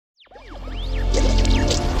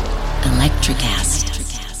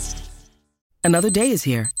Electricast. Another day is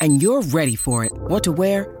here, and you're ready for it. What to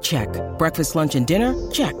wear? Check. Breakfast, lunch, and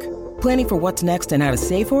dinner? Check. Planning for what's next and how to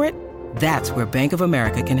save for it? That's where Bank of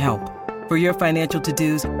America can help. For your financial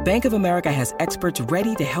to-dos, Bank of America has experts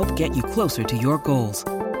ready to help get you closer to your goals.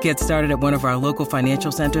 Get started at one of our local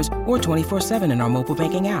financial centers or 24/7 in our mobile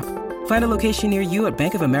banking app. Find a location near you at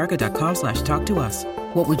bankofamerica.com/talktous.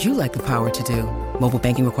 What would you like the power to do? Mobile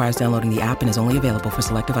banking requires downloading the app and is only available for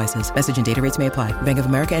select devices. Message and data rates may apply. Bank of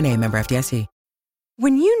America N.A., member FDIC.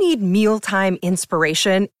 When you need mealtime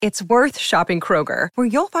inspiration, it's worth shopping Kroger, where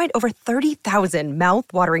you'll find over 30,000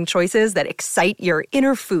 mouth-watering choices that excite your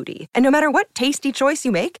inner foodie. And no matter what tasty choice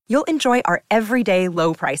you make, you'll enjoy our everyday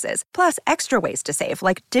low prices, plus extra ways to save,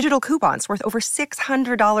 like digital coupons worth over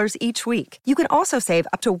 $600 each week. You can also save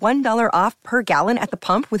up to $1 off per gallon at the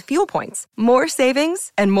pump with fuel points. More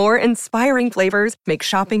savings and more inspiring flavors make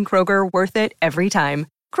shopping Kroger worth it every time.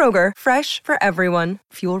 Kroger, fresh for everyone.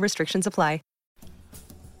 Fuel restrictions apply.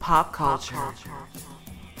 Pop culture,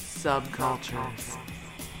 subcultures,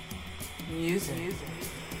 music,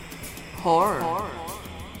 horror,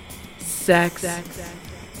 sex,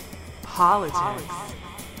 politics,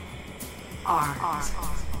 art,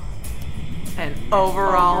 and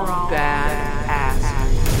overall badass.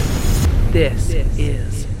 This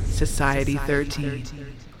is Society 13,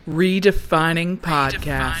 redefining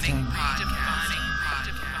podcasting.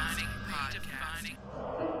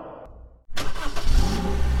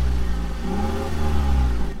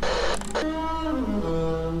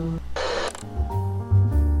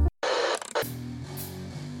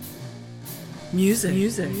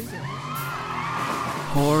 Music.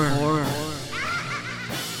 Horror.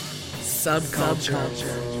 Subculture.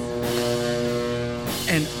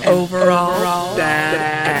 And overall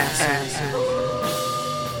badass.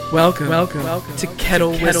 Welcome to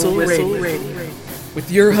Kettle Whistle Radio with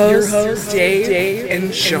your hosts, Dave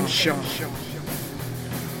and Sean.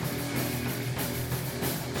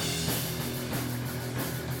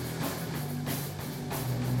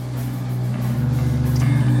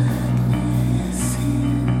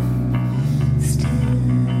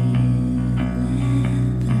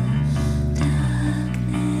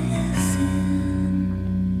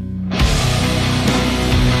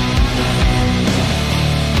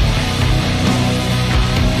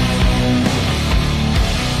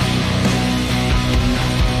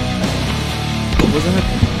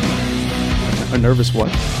 Nervous what?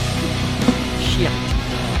 Shit.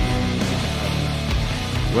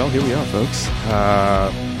 Well, here we are, folks.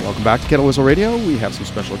 Welcome back to Kettle Whistle Radio. We have some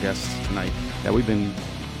special guests tonight that we've been,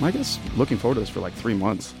 I guess, looking forward to this for like 3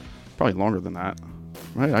 months. Probably longer than that.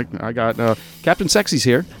 Right? I got Captain Sexy's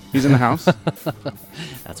here. He's in the house.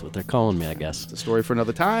 That's what they're calling me, I guess. It's a story for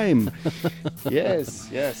another time. Yes.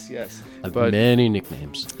 I've many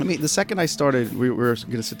nicknames. I mean, the second I started, we were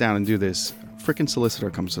going to sit down and do this, freaking solicitor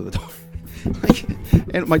comes to the door.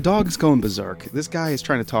 And my dog's going berserk. This guy is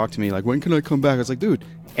trying to talk to me like, when can I come back? I was like, dude,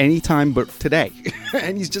 anytime but today.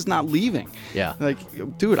 And he's just not leaving. Yeah. Like,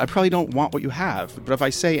 dude, I probably don't want what you have. But if I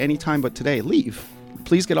say anytime but today, leave.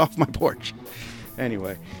 Please get off my porch.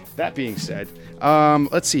 Anyway, that being said,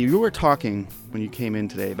 let's see. You were talking when you came in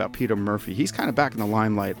today about Peter Murphy. He's kind of back in the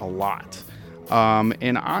limelight a lot.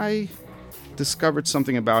 And I discovered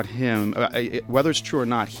something about him, whether it's true or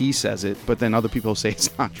not, he says it, but then other people say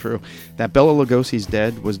it's not true, that Bela Lugosi's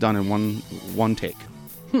Dead was done in one take.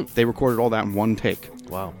 They recorded all that in one take.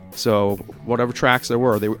 Wow. So whatever tracks there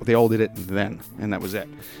were, they all did it then, and that was it.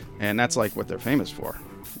 And that's like what they're famous for.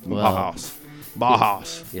 Well,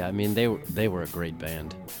 Bauhaus. Yeah, I mean, they were a great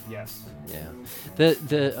band. Yes. Yeah.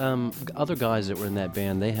 The other guys that were in that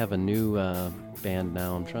band, they have a new band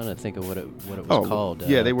now. I'm trying to think of what it was called.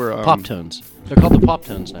 Yeah, they were Pop Tones. They're called the Pop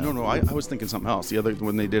Tones now. No, I was thinking something else. The other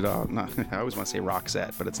when they did, I always want to say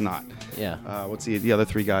Roxette, but it's not. Yeah. What's the other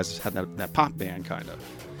three guys had that pop band kind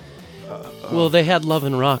of. Well, they had Love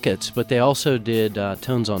and Rockets, but they also did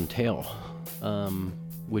Tones on Tail,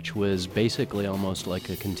 which was basically almost like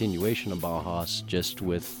a continuation of Bauhaus, just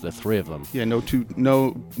with the three of them. Yeah, no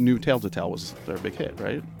New Tale to Tell was their big hit,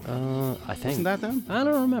 right? I think. Wasn't that them? I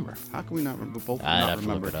don't remember. How can we not both I'd not have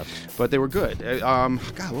remember? To look it up. But they were good.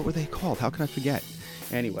 God, what were they called? How can I forget?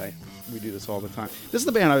 Anyway, we do this all the time. This is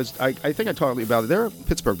the band I think I talked about. They're a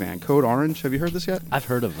Pittsburgh band, Code Orange. Have you heard this yet? I've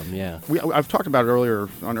heard of them, yeah. I've talked about it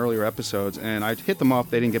earlier episodes, and I hit them up.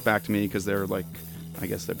 They didn't get back to me because they're like, I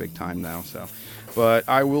guess they're big time now. So, but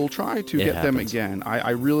I will try to get them again.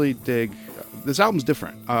 I really dig. This album's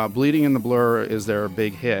different. Bleeding in the Blur is their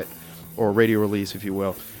big hit, or radio release, if you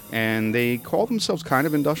will. And they call themselves kind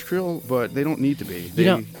of industrial, but they don't need to be.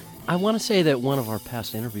 I want to say that one of our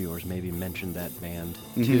past interviewers maybe mentioned that band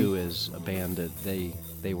too as a band that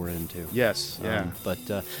they were into. Yes, yeah. But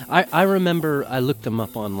I remember I looked them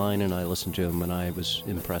up online and I listened to them and I was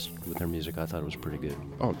impressed with their music. I thought it was pretty good.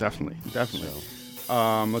 Oh, definitely. So.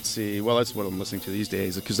 Let's see. Well, that's what I'm listening to these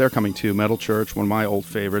days because they're coming too. Metal Church, one of my old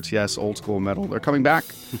favorites. Yes, old school metal. They're coming back,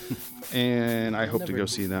 and I hope to go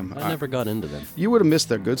see them. I never got into them. You would have missed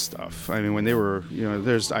their good stuff. I mean, when they were, you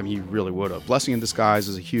really would have. Blessing in Disguise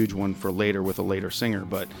is a huge one for later with a later singer,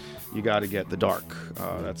 but you got to get The Dark.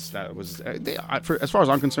 As far as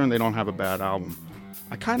I'm concerned, they don't have a bad album.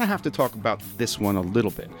 I kind of have to talk about this one a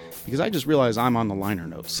little bit because I just realized I'm on the liner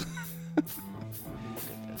notes.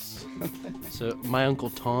 So my Uncle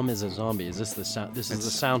Tom is a zombie. Is this the sound? This is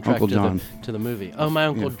the soundtrack to the movie. Oh, my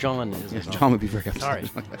Uncle John is a zombie. John would be very upset. Sorry.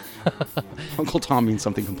 Uncle Tom means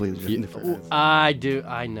something completely different.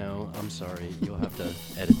 I know. I'm sorry. You'll have to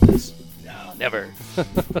edit this. No, never.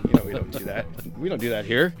 We don't do that. We don't do that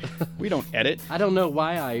here. We don't edit. I don't know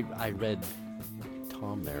why I read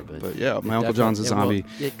Tom there, but yeah, my Uncle John's a zombie.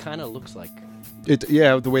 It kind of looks like.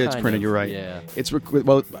 The way it's printed, you're right. Yeah. It's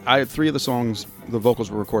I had 3 of the songs, the vocals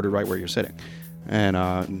were recorded right where you're sitting, and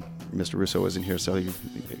Mr. Russo isn't here, so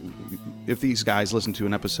if these guys listen to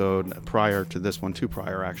an episode prior to this one, 2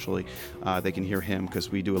 prior actually, they can hear him because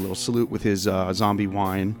we do a little salute with his zombie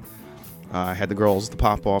wine. I had the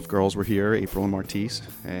pop-off girls were here, April and Martise,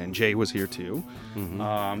 and Jay was here too.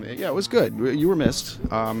 Mm-hmm. It was good. You were missed.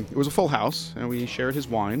 It was a full house, and we shared his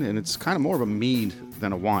wine, and it's kind of more of a mead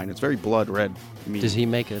than a wine. It's very blood red mead. Does he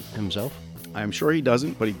make it himself? I'm sure he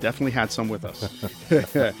doesn't, but he definitely had some with us.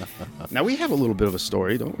 Now, we have a little bit of a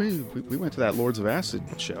story, don't we? We went to that Lords of Acid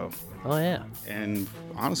show. Oh, yeah. And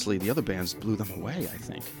honestly, the other bands blew them away, I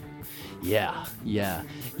think. Yeah.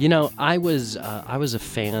 I was a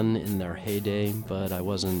fan in their heyday, but I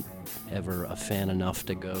wasn't ever a fan enough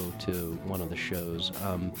to go to one of the shows.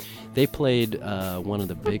 They played one of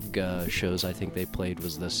the big shows I think they played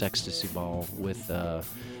was the Sextasy Ball with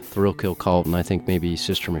Thrill Kill Cult and I think maybe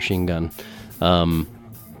Sister Machine Gun.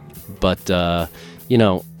 But a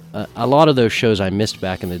lot of those shows I missed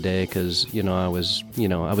back in the day because I was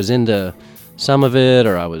into some of it,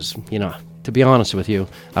 or I was to be honest with you,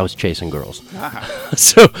 I was chasing girls.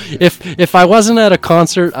 So if I wasn't at a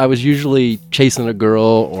concert, I was usually chasing a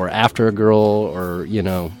girl or after a girl or,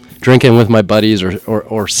 drinking with my buddies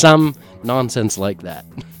or some nonsense like that.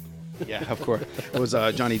 Yeah, of course. Was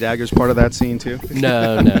Johnny Daggers part of that scene too?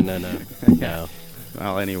 No.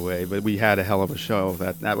 Well, anyway, but we had a hell of a show.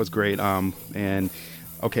 That was great. And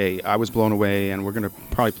okay, I was blown away, and we're going to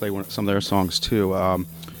probably play some of their songs too.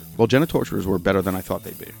 Genitorturers were better than I thought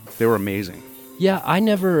they'd be. They were amazing. Yeah, I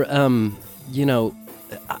never,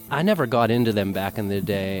 I never got into them back in the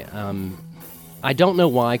day. I don't know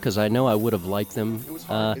why, because I know I would have liked them. It was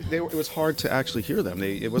hard. It was hard to actually hear them.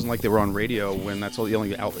 It wasn't like they were on radio when that's the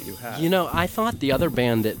only outlet you had. I thought the other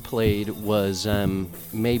band that played was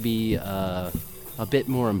maybe a bit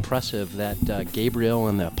more impressive, that Gabriel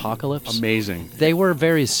and the Apocalypse. Amazing. They were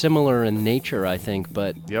very similar in nature, I think,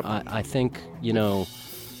 but yep. I think,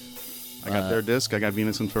 I got their disc. I got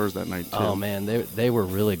Venus and Furs that night, too. Oh, man, they were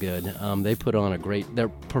really good. They put on their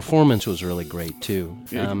performance was really great, too.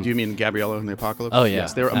 Do you mean Gabriella and the Apocalypse? Oh, yeah.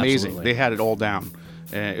 Yes, they were amazing. Absolutely. They had it all down.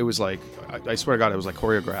 It was like, I swear to God, it was like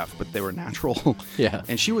choreographed, but they were natural. Yeah.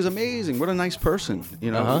 And she was amazing. What a nice person.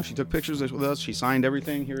 She took pictures with us. She signed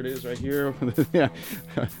everything. Here it is right here. Yeah.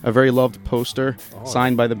 A very loved poster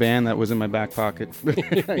signed by the band that was in my back pocket.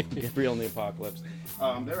 Gabriel and the Apocalypse.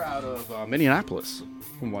 They're out of Minneapolis,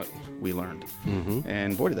 from what we learned. Mm-hmm.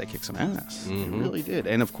 And boy, did they kick some ass. Mm-hmm. It really did.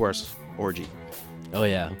 And of course, Orgy. Oh,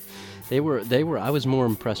 yeah. They were. I was more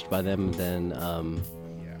impressed by them than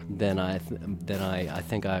I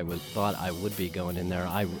think I thought I would be going in there.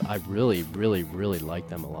 I really, really, really liked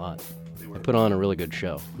them a lot. They put on a really good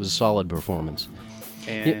show. It was a solid performance.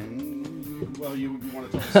 And well, you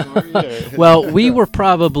want to tell the story? Well, we were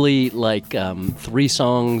probably like 3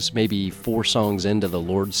 songs, maybe 4 songs into the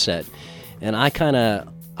Lord's set, and I kind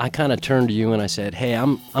of turned to you and I said, "Hey,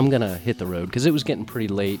 I'm gonna hit the road," because it was getting pretty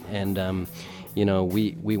late, and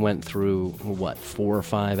we went through 4 or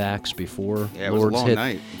 5 acts before Lord's hit. It was a long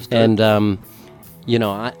night. And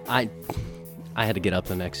I had to get up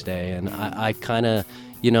the next day, and I kind of,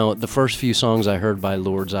 the first few songs I heard by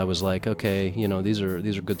Lords, I was like, okay, these are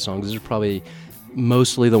good songs. These are probably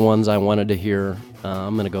mostly the ones I wanted to hear.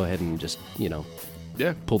 I'm gonna go ahead and just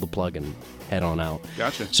pull the plug and head on out.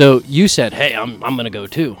 Gotcha. So you said, hey, I'm gonna go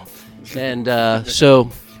too, and so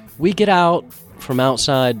we get out from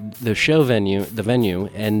outside the venue,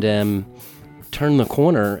 and turn the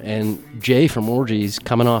corner, and Jay from Orgy's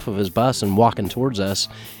coming off of his bus and walking towards us,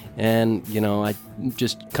 And, I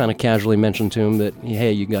just kind of casually mentioned to him that,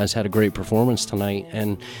 hey, you guys had a great performance tonight.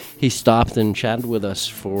 And he stopped and chatted with us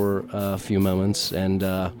for a few moments. And,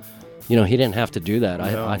 he didn't have to do that.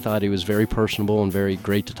 No. I thought he was very personable and very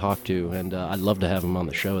great to talk to. And I'd love to have him on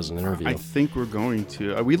the show as an interview. I think we're going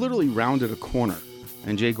to. We literally rounded a corner.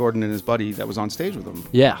 And Jay Gordon and his buddy that was on stage with him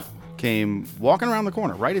came walking around the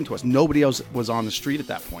corner right into us. Nobody else was on the street at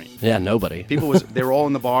that point. Yeah, nobody. They were all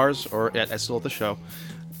in the bars or still at the show.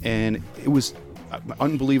 And it was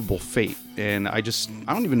unbelievable fate. And I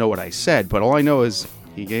don't even know what I said, but all I know is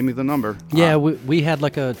he gave me the number. Yeah, we had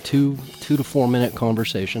like a 2 to 4 minute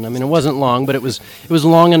conversation. I mean, it wasn't long, but it was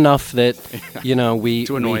long enough that we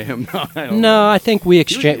to annoy him. No, I think we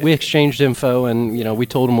exchanged info, and we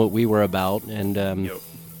told him what we were about, and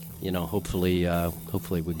hopefully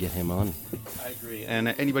we get him on. I agree. And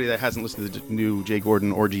anybody that hasn't listened to the new Jay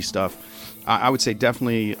Gordon orgy stuff, I would say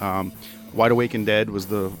definitely. Wide Awake and Dead was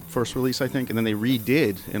the first release, I think, and then they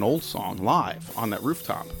redid an old song live on that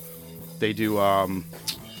rooftop. They do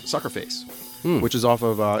Sucker Face, which is off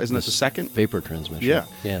of, isn't this the second? Vapor Transmission. Yeah.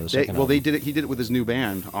 Yeah, the second album. He did it with his new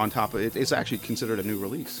band on top of it. It's actually considered a new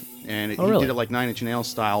release. And he really? did it like Nine Inch Nails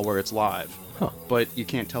style where it's live. Huh. But you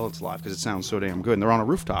can't tell it's live because it sounds so damn good. And they're on a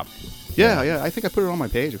rooftop. Yeah, I think I put it on my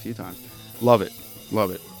page a few times. Love it.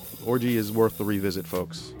 Orgy is worth the revisit,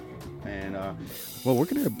 folks. And, we're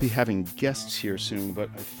going to be having guests here soon, but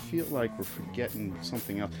I feel like we're forgetting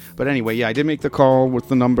something else. But anyway, I did make the call with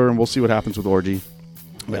the number, and we'll see what happens with Orgy.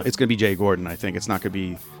 Yeah. It's going to be Jay Gordon, I think. It's not going to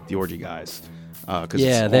be the Orgy guys, because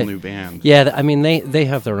it's a whole new band. Yeah, I mean, they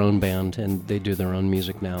have their own band, and they do their own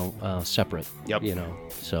music now, separate. Yep.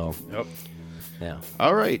 So. Yep. Yeah.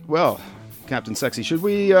 All right, well, Captain Sexy, should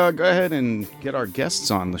we go ahead and get our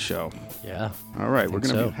guests on the show? Yeah. All right, we're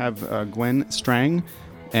going to have Gwen Strang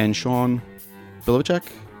and Sean Bilovacek.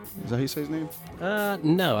 Is that how you say his name?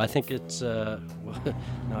 No, I think it's. Now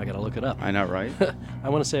I gotta look it up. I know, right? I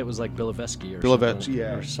want to say it was like Bilovetsky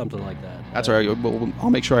or something like that. That's all right. I'll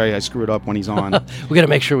make sure I screw it up when he's on. We gotta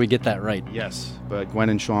make sure we get that right. Yes, but Gwen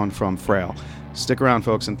and Sean from Frayle. Stick around,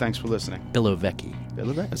 folks, and thanks for listening. Bilovecki.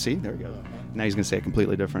 See, there we go. Now he's gonna say it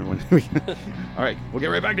completely different. All right, we'll get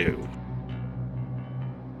right back to you.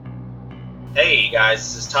 Hey guys,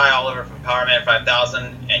 this is Ty Oliver from Powerman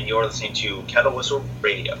 5000, and you're listening to Kettle Whistle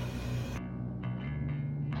Radio.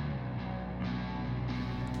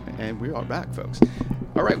 And we are back, folks.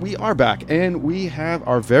 All right, we are back, and we have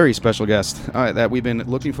our very special guest that we've been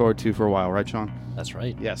looking forward to for a while, right, Sean? That's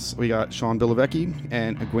right. Yes, we got Sean Bilovecki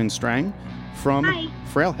and Gwen Strang from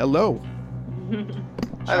Frayle. Hello.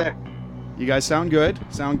 Hi there. You guys sound good.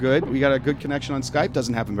 We got a good connection on Skype.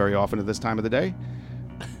 Doesn't happen very often at this time of the day.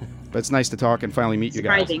 But it's nice to talk and finally meet you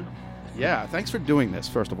guys. Surprising. Yeah, thanks for doing this,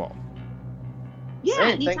 first of all. Yeah,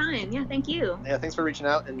 anytime. Yeah, thank you. Yeah, thanks for reaching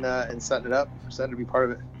out and setting it up. Excited to be part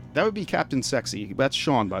of it. That would be Captain Sexy. That's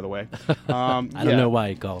Sean, by the way. I don't know why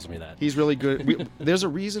he calls me that. He's really good. There's a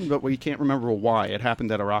reason, but we can't remember why. It happened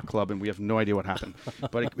at a rock club, and we have no idea what happened.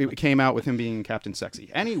 But it came out with him being Captain Sexy.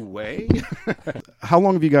 Anyway, how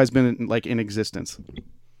long have you guys been in existence?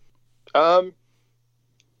 I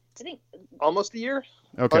think almost a year.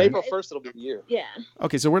 Okay. On April 1st, it'll be a year. Yeah.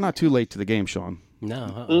 Okay, so we're not too late to the game, Sean.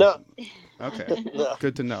 No. No. Okay. No.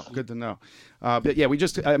 Good to know. But yeah,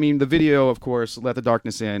 the video, of course, Let the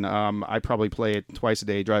Darkness In. I probably play it twice a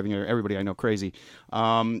day, driving everybody I know crazy.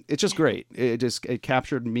 It's just great. It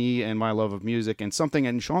captured me and my love of music, and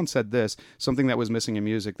Sean said this, something that was missing in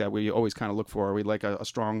music that we always kind of look for. We'd like a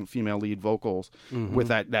strong female lead vocals with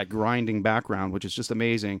that grinding background, which is just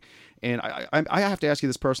amazing. And I have to ask you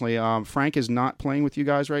this personally. Frank is not playing with you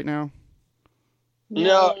guys right now?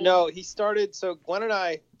 No. He started. So Gwen and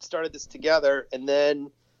I started this together, and then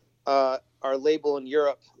our label in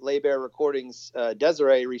Europe, Laybear Recordings,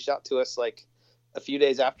 Desiree reached out to us like a few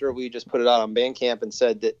days after we just put it out on Bandcamp and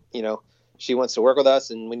said that she wants to work with us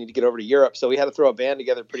and we need to get over to Europe. So we had to throw a band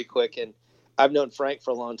together pretty quick. And I've known Frank for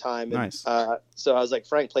a long time. And, nice. So I was like,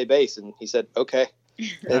 Frank, play bass, and he said, okay.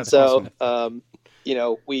 And so awesome.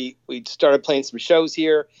 We started playing some shows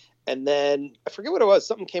here. And then I forget what it was.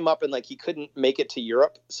 Something came up and he couldn't make it to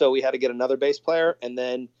Europe. So we had to get another bass player. And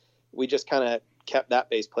then we just kind of kept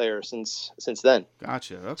that bass player since then.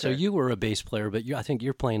 Gotcha. Okay. So you were a bass player, but I think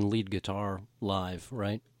you're playing lead guitar live,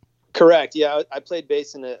 right? Correct. Yeah. I played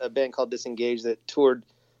bass in a band called Disengage that toured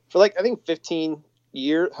for I think 15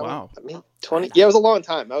 years. Wow. 20. Yeah, it was a long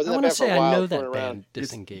time. I was in that band for a while. I know that band,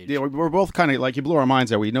 Disengage. Yeah, we're both kind of you blew our minds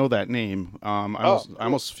there. We know that name. I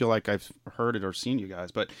almost feel like I've heard it or seen you guys.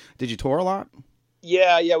 But did you tour a lot?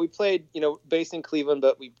 Yeah. We played, bass in Cleveland,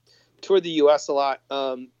 but we toured the U.S. a lot.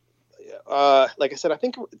 like I said, I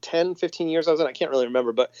think 10, 15 years I was in. I can't really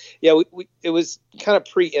remember, but yeah, it was kind of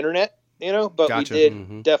pre-internet, but Gotcha. we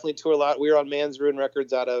did definitely tour a lot. We were on Man's Ruin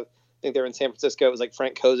Records out of, I think they were in San Francisco. It was like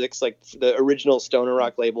Frank Kozik's, like the original stoner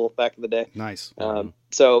rock label back in the day. Nice.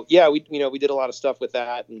 So yeah, we did a lot of stuff with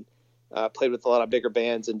that, and played with a lot of bigger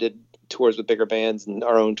bands and did tours with bigger bands and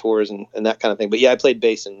our own tours and that kind of thing. But yeah, I played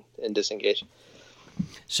bass in Disengage.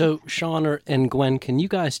 So Sean and Gwen, can you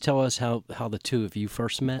guys tell us how the two of you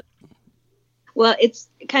first met? Well, it's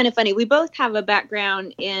kind of funny. We both have a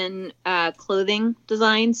background in clothing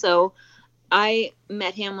design. So I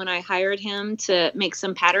met him when I hired him to make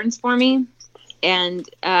some patterns for me. And,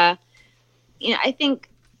 I think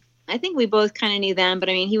we both kind of knew them, but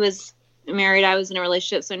I mean, he was married, I was in a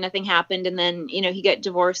relationship, so nothing happened. And then, he got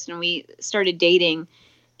divorced and we started dating.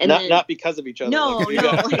 And not because of each other. No, we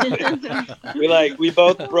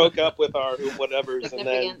both broke up with our whatevers, and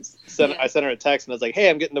then I sent her a text and I was like, "Hey,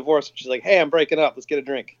 I'm getting divorced." She's like, "Hey, I'm breaking up. Let's get a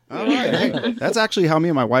drink." All right. Hey, that's actually how me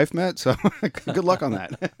and my wife met. So good luck on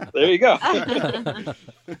that. There you go.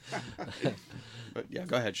 But yeah,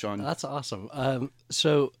 go ahead, Sean. That's awesome.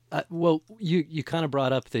 You kind of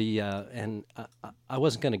brought up the and I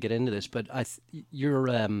wasn't going to get into this, but that's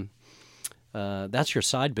your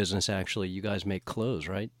side business, actually. You guys make clothes,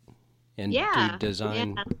 right? And do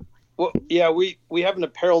design. Yeah. Well, yeah, we have an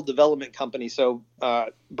apparel development company. So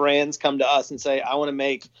brands come to us and say, I want to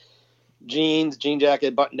make jeans, jean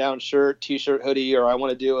jacket, button-down shirt, T-shirt, hoodie, or I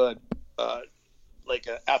want to do a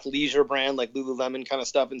athleisure brand like Lululemon kind of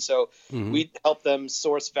stuff. And so we help them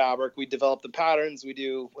source fabric. We develop the patterns. We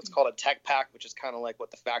do what's called a tech pack, which is kind of like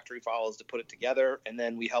what the factory follows to put it together. And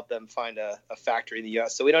then we help them find a factory in the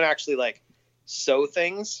U.S. So we don't actually sew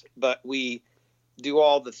things, but we do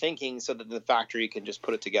all the thinking so that the factory can just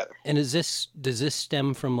put it together. And does this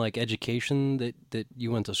stem from education that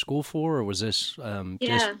you went to school for, or was this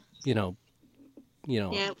just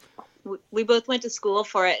Yeah, we both went to school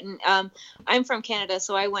for it, and I'm from Canada,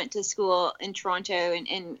 so I went to school in Toronto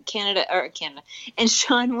and Canada, and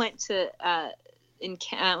Sean went to went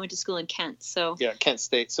to school in Kent. So yeah, Kent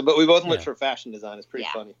State. So, but we both went for fashion design. It's pretty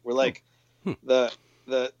funny. We're like the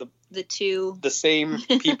same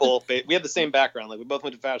people. We have the same background. We both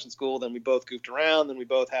went to fashion school, then we both goofed around, then we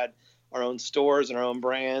both had our own stores and our own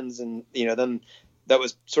brands, and then that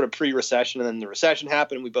was sort of pre-recession, and then the recession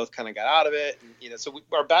happened and we both kind of got out of it, and, so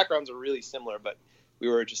our backgrounds are really similar, but we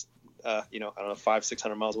were just I don't know,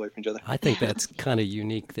 500-600 miles away from each other. I think that's kind of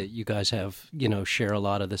unique that you guys have share a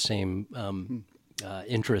lot of the same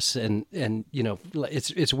interests, and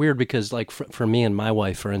it's weird because for me and my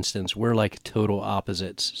wife, for instance, we're like total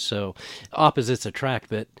opposites. So opposites attract,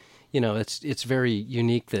 but it's very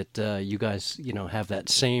unique that you guys have that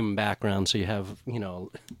same background. So you have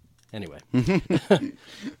anyway.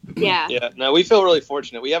 Yeah. No, we feel really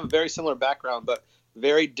fortunate. We have a very similar background, but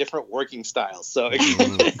very different working styles. So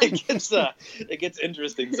it gets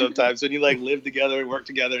interesting sometimes when you live together and work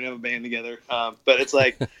together and have a band together. But it's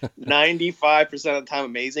 95% of the time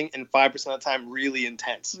amazing and 5% of the time really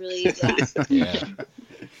intense. Really, yeah.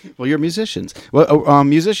 Well, you're musicians. Well,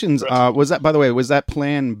 musicians. Was that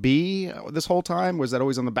Plan B this whole time? Was that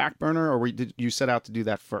always on the back burner, or did you set out to do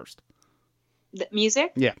that first? The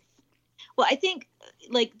music? Yeah. Well, I think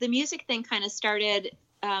the music thing kind of started.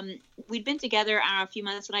 We'd been together a few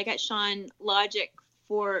months, and I got Sean Logic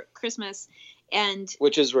for Christmas, and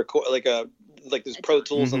which is there's Pro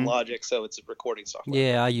Tools and Logic, so it's a recording software.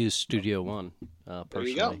 Yeah, I use Studio One personally. There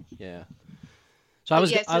you go. Yeah. So I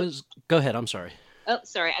was. Go ahead. I'm sorry. Oh,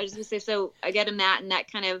 sorry. I was going to say. So I got him that, and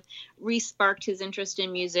that kind of re-sparked his interest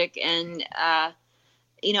in music, and I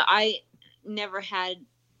never had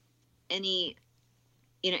any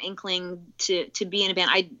inkling to be in a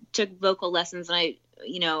band. I took vocal lessons, and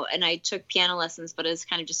I took piano lessons, but it was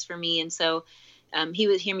kind of just for me. And so he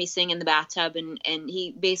would hear me sing in the bathtub, and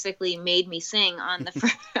he basically made me sing on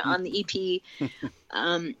the on the EP.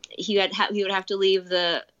 He would have to leave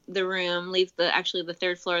the room, leave the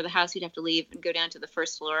third floor of the house. He'd have to leave and go down to the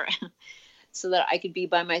first floor so that I could be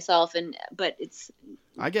by myself.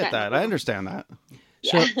 I get that. I understand that.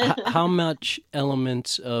 So how much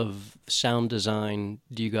elements of sound design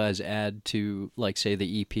do you guys add to, say,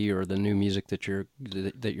 the EP or the new music that you're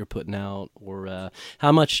putting out? Or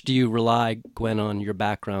how much do you rely, Gwen, on your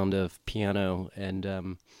background of piano and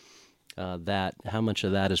how much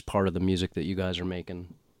of that is part of the music that you guys are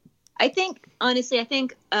making? I think, honestly,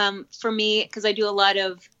 for me, because I do a lot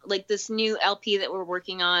of, this new LP that we're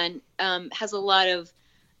working on has a lot of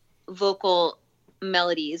vocal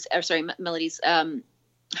melodies,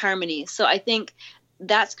 harmony. So I think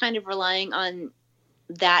that's kind of relying on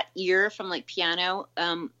that ear from piano,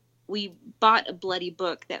 we bought a bloody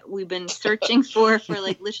book that we've been searching for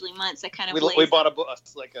like literally months. That kind of we bought a book,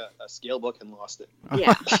 like a scale book, and lost it.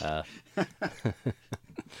 Yeah.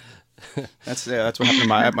 That's what happened to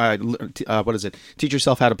my what is it? Teach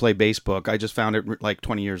Yourself How to Play Bass book. I just found it like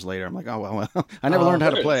 20 years later. I'm like, oh well, I never learned how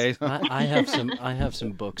to play. I have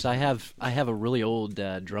some books. I have a really old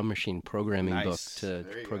drum machine programming book to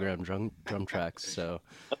program drum tracks. So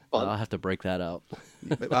I'll have to break that out.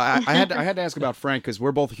 I had to ask about Frank because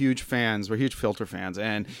we're both huge fans. We're huge Filter fans,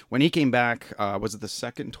 and when he came back, was it the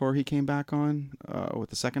second tour he came back on with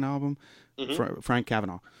the second album? Frank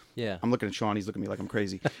Cavanaugh. Yeah, I'm looking at Sean. He's looking at me like I'm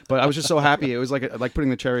crazy. But I was just so happy. It was like putting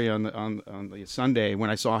the cherry on the Sunday when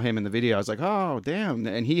I saw him in the video. I was like, oh damn!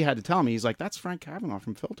 And he had to tell me. He's like, that's Frank Cavanaugh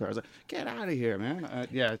from Filter. I was like, get out of here, man.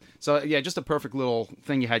 Yeah. So yeah, just a perfect little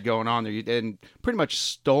thing you had going on there. You and pretty much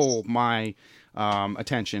stole my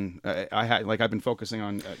attention. I've been focusing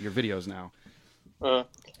on your videos now.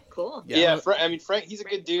 Cool. Yeah, Frank, he's a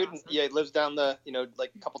good dude. Yeah, he lives down like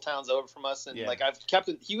a couple towns over from us, and like I've kept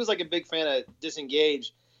it. He was like a big fan of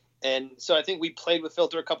Disengage. And so I think we played with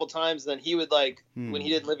Filter a couple times. And then he would when he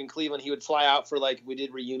didn't live in Cleveland, he would fly out for we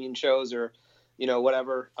did reunion shows or,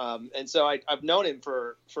 whatever. And so I've known him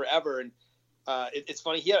for forever. And it's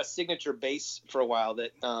funny. He had a signature bass for a while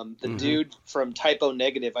that the dude from Typo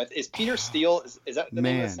Negative is Peter Steele. Is that the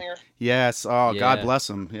name of the singer? Yes. Oh, yeah. God bless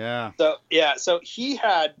him. Yeah. So he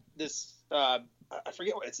had this. I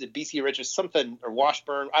forget what it's the BC Rich or something or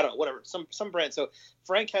Washburn. I don't know, whatever. Some brand. So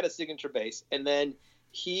Frank had a signature bass, and then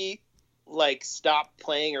he stopped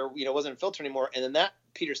playing or wasn't a Filter anymore, and then that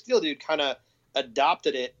Peter Steele dude kind of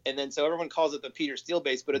adopted it, and then so everyone calls it the Peter Steele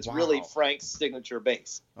bass, but it's really Frank's signature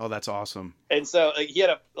bass. Oh, that's awesome. And so he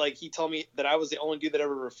had he told me that I was the only dude that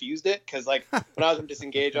ever refused it, because when I was in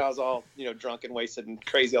Disengage, I was all drunk and wasted and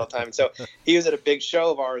crazy all the time. And so he was at a big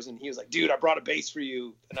show of ours, and he was like, dude, I brought a bass for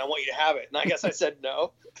you and I want you to have it. And I guess I said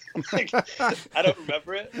no. I don't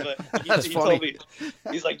remember it, but he told me,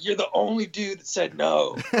 he's like, you're the only dude that said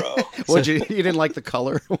no, bro. You didn't like the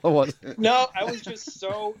color? What was it? No, I was just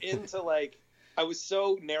so into I was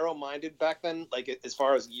so narrow-minded back then, as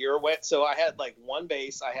far as gear went. So I had one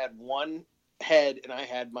bass, I had one head, and I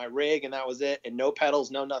had my rig, and that was it, and no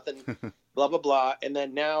pedals, no nothing, blah blah blah. And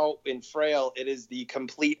then now in Frayle, it is the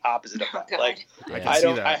complete opposite of that.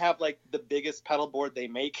 I have the biggest pedal board they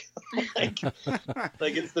make.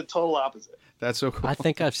 It's the total opposite. That's so cool. I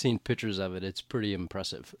think I've seen pictures of it. It's pretty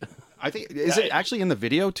impressive. I think is it actually in the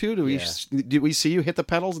video too? Do we see you hit the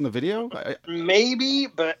pedals in the video? Maybe,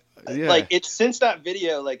 but it's since that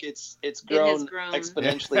video, it's grown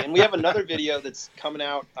exponentially. And we have another video that's coming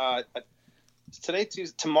out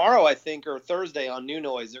tomorrow, I think, or Thursday on New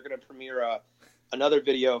Noise. They're going to premiere another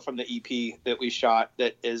video from the EP that we shot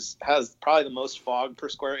that has probably the most fog per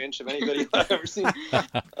square inch of any video I've ever seen.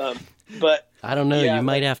 But I don't know. You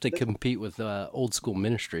might have to compete with Old School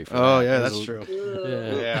Ministry. For that's true.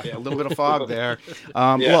 Yeah, a little bit of fog there.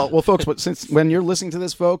 Well, folks, but when you're listening to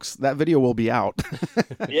this, folks, that video will be out.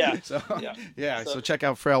 So check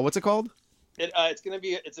out Frayle. What's it called?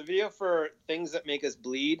 It's a video for Things That Make Us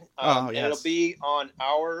Bleed. And it'll be on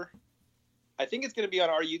I think it's going to be on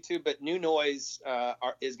our YouTube, but New Noise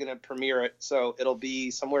is going to premiere it. So it'll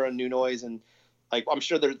be somewhere on New Noise, and I'm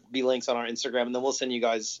sure there'll be links on our Instagram, and then we'll send you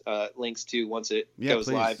guys links too once it goes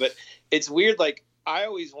live. But it's weird. I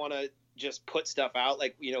always want to just put stuff out.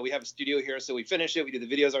 We have a studio here, so we finish it, we do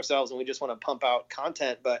the videos ourselves, and we just want to pump out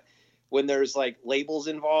content. But when there's labels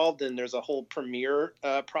involved and there's a whole premiere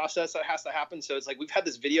process that has to happen. So it's we've had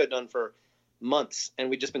this video done for months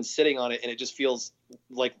and we've just been sitting on it, and it just feels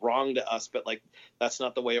wrong to us, but that's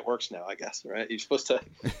not the way it works now, I guess, right? You're supposed to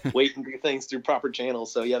wait and do things through proper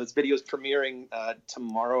channels. So this video is premiering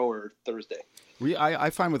tomorrow or Thursday.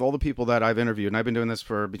 I find with all the people that I've interviewed, and I've been doing this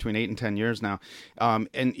for between 8 and 10 years now,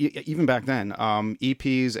 and even back then,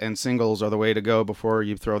 EPs and singles are the way to go before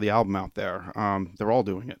you throw the album out there. They're all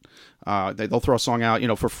doing it. They'll throw a song out,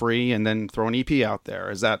 for free, and then throw an EP out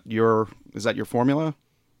there. Is that your formula?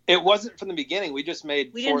 It wasn't from the beginning. We just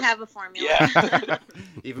made. We didn't have a formula. Yeah.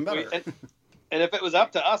 Even better. And if it was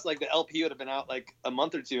up to us, the LP would have been out a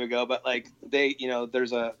month or two ago. But they,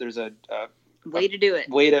 there's a way to do it.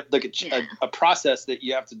 Way to a process that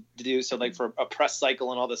you have to do. So for a press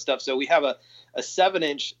cycle and all this stuff. So we have a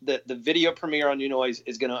 7-inch that the video premiere on New Noise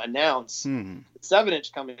is going to announce.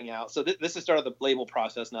 7-inch coming out. So this is started the label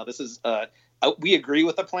process now. This is we agree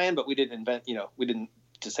with the plan, but we didn't invent. We didn't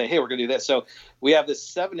to say, hey, we're going to do this. So we have this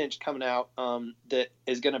 7-inch coming out that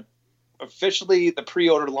is going to officially, the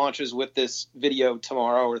pre-order launches with this video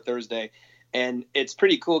tomorrow or Thursday. And it's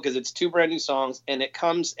pretty cool because it's 2 brand new songs, and it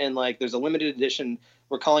comes in there's a limited edition.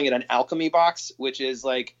 We're calling it an alchemy box, which is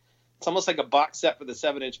it's almost like a box set for the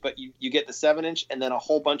 7-inch, but you get the 7-inch and then a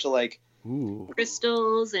whole bunch of like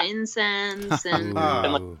crystals and incense and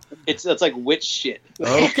like it's like witch shit.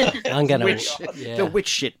 Okay. I'm gonna The witch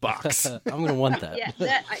shit box. I'm gonna want that.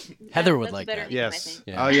 Yeah, Heather would like that. Yes.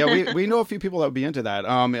 Yeah. Yeah. We know a few people that would be into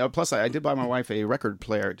that. Plus, I did buy my wife a record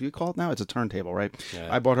player. Do you call it now? It's a turntable, right? Yeah.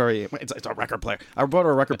 I bought her it's a record player. I bought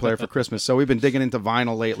her a record player for Christmas. So we've been digging into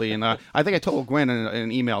vinyl lately, and I think I told Gwen in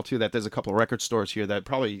an email too that there's a couple of record stores here that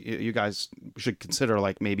probably you guys should consider,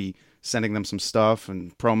 like maybe sending them some stuff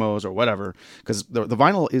and promos or whatever, because the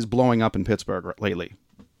vinyl is blowing up in Pittsburgh lately.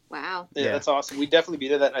 Wow. Yeah, that's awesome. We definitely be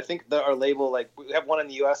to that. And I think our label, like we have one in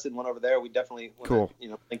the U.S. and one over there. We definitely want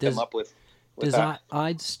to, link them up with Does that.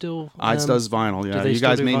 Ides still? Ides does vinyl, yeah. You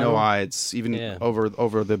guys may know Ides, even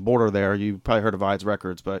over the border there. You probably heard of Ides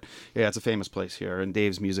Records, but yeah, it's a famous place here in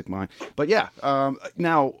Dave's Music Mine. But yeah,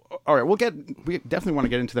 now, all right, we definitely want to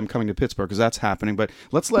get into them coming to Pittsburgh because that's happening. But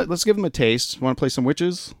let's give them a taste. Want to play some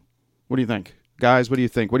Witches? What do you think, guys? What do you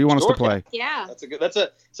think? What do you want us to play? Yeah,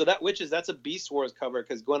 so that Witches. That's a Beast Wars cover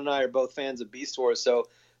because Gwen and I are both fans of Beast Wars. So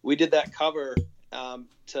we did that cover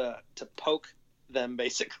to poke them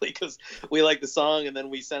basically because we like the song, and then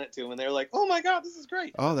we sent it to them and they're like, oh my god, this is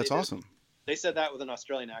great. Oh, that's awesome. They said that with an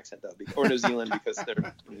Australian accent though, or New Zealand because they're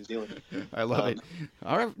from New Zealand. I love it.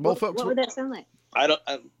 All right, well, folks, what would that sound like? I don't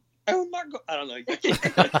know. I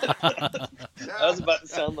was about to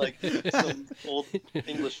sound like some old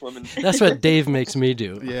English woman. That's what Dave makes me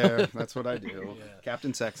do. Yeah, that's what I do.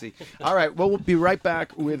 Captain Sexy. All right, well, we'll be right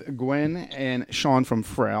back with Gwen and Sean from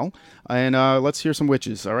Frayle. And let's hear some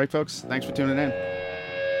Witches. All right, folks? Thanks for tuning in.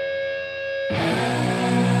 I wanna say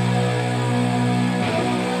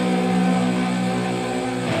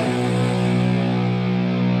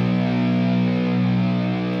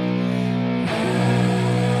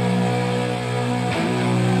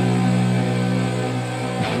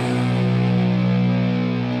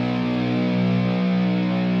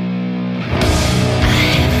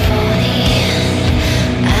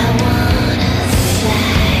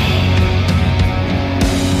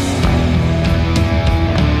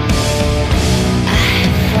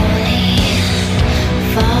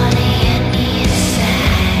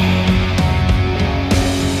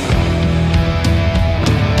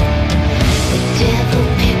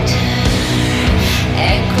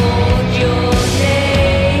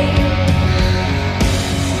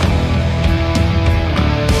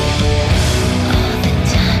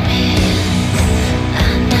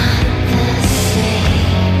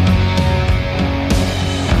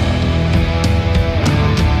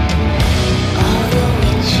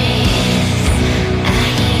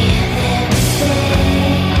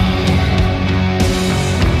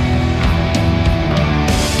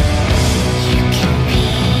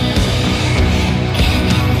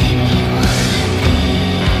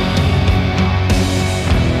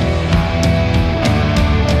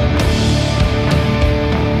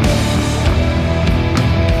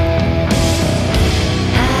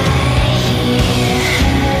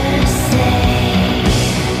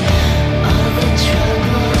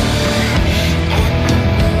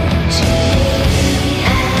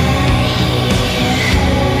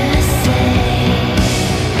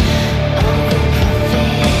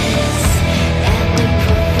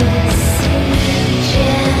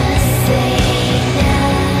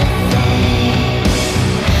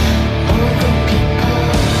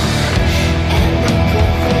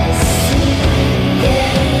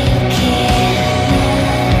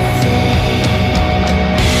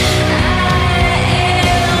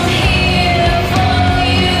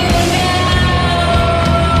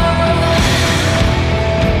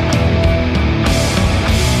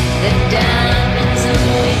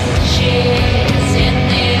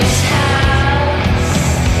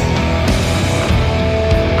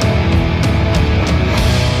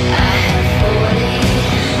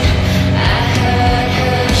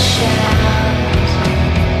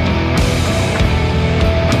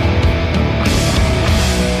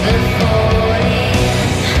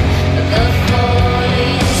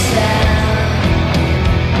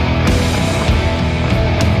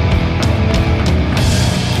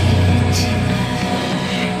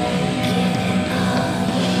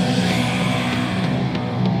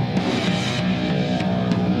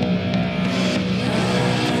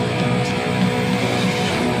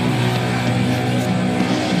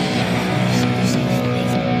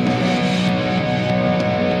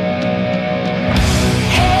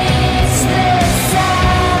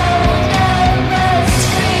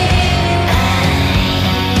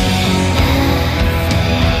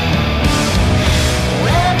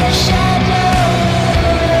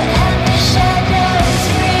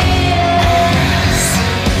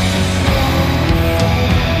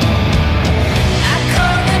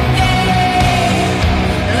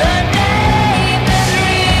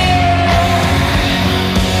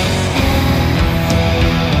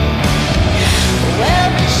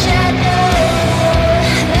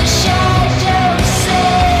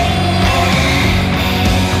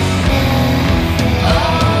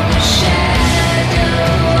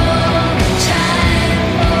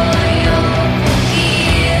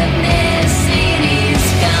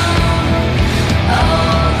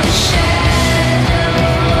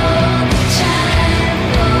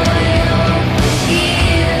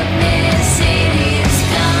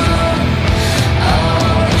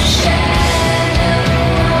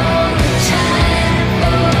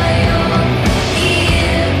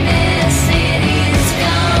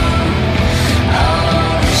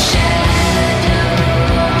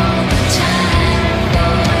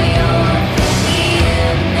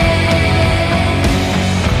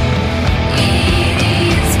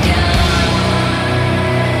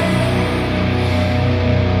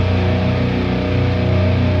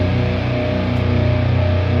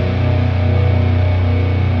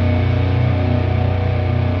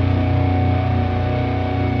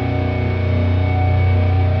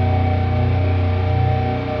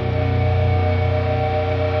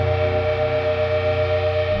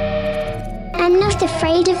I'm not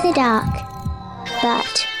afraid of the dark,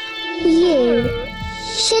 but you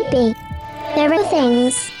should be. There are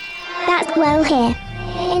things that dwell here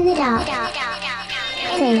in the dark.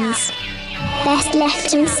 Things best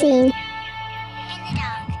left unseen.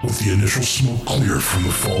 With the initial smoke cleared from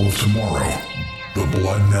the fall of tomorrow, the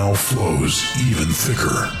blood now flows even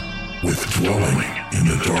thicker with dwelling in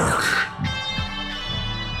the dark.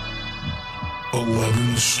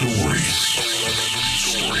 11 stories.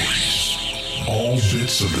 All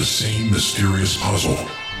bits of the same mysterious puzzle,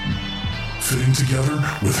 fitting together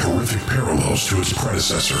with horrific parallels to its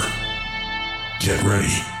predecessor. Get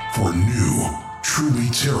ready for new, truly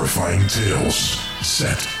terrifying tales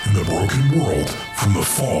set in the broken world from the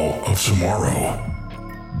fall of tomorrow.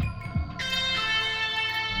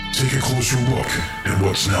 Take a closer look at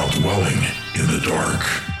what's now dwelling in the dark.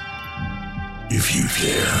 If you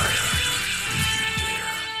dare.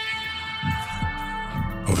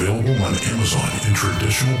 Available on Amazon in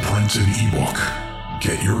traditional print and ebook.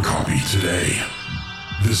 Get your copy today.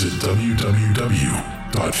 Visit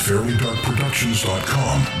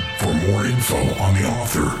www.fairlydarkproductions.com for more info on the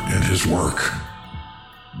author and his work.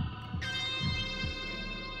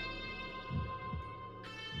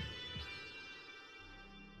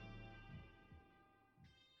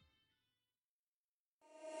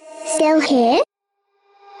 Still here?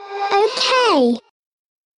 Okay.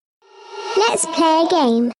 Let's play a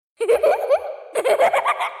game.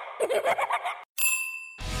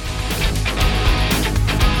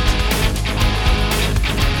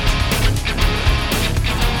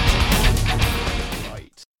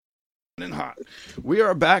 And hot. We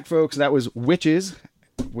are back, folks. That was Witches.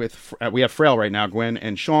 With we have Frayle right now, Gwen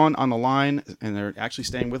and Sean on the line, and they're actually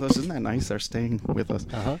staying with us. Isn't that nice? They're staying with us.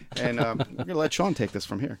 And we're gonna let Sean take this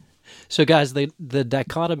from here. So, guys, the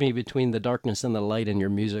dichotomy between the darkness and the light in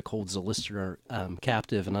your music holds the listener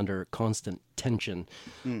captive and under constant tension.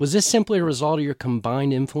 Was this simply a result of your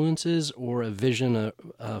combined influences, or a vision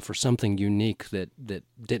for something unique that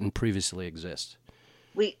didn't previously exist?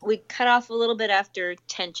 We cut off a little bit after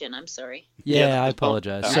tension. I'm sorry. Yeah, I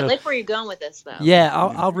apologize. I like where you're going with this, though. Yeah,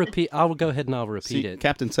 I'll repeat. I'll go ahead and I'll repeat it.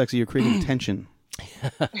 Captain Sexy, you're creating tension.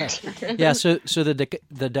 Yeah. So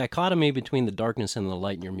the dichotomy between the darkness and the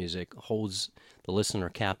light in your music holds the listener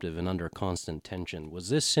captive and under constant tension. Was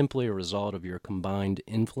this simply a result of your combined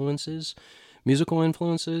influences, musical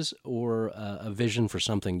influences, or a vision for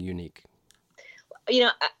something unique? You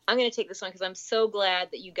know, I'm going to take this one because I'm so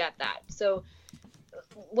glad that you got that. So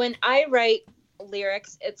when I write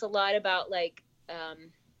lyrics, it's a lot about like,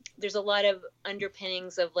 there's a lot of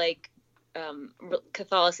underpinnings of like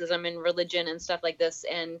Catholicism and religion and stuff like this.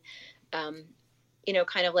 And, you know,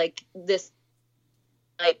 kind of like this,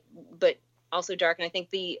 like, but also dark. And I think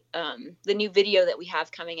the new video that we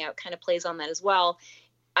have coming out kind of plays on that as well.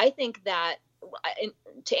 I think that,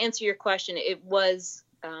 to answer your question, it was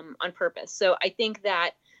on purpose. So I think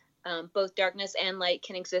that both darkness and light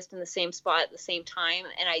can exist in the same spot at the same time.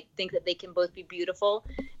 And I think that they can both be beautiful.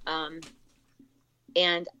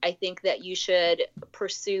 And I think that you should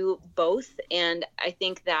pursue both. And I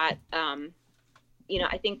think that, you know,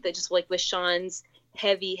 I think that just like with Sean's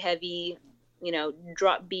heavy, you know,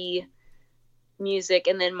 drop B music,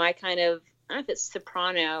 and then my kind of, I don't know if it's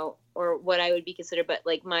soprano or what I would be considered, but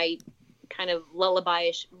like my kind of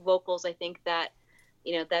lullaby-ish vocals, I think that,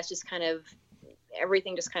 you know, that's just kind of,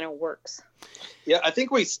 everything just kind of works. Yeah, I think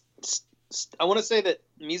I want to say that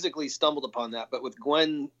musically stumbled upon that, but with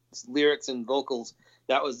Gwen's lyrics and vocals,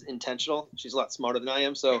 that was intentional. She's a lot smarter than I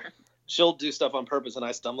am, so she'll do stuff on purpose and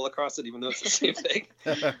I stumble across it, even though it's the same thing.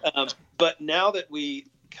 But now that we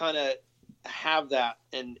kind of have that,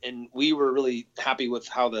 and we were really happy with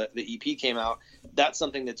how the EP came out, that's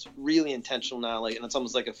something that's really intentional now. Like, and it's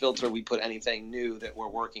almost like a filter. We put anything new that we're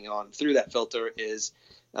working on through that filter is,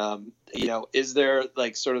 you know, is there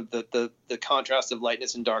like sort of the contrast of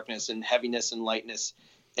lightness and darkness and heaviness and lightness,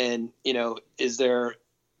 and, you know, is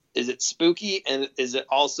it spooky, and is it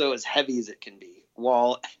also as heavy as it can be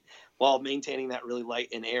while maintaining that really light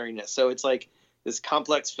and airiness? So it's like this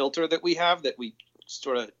complex filter that we have that we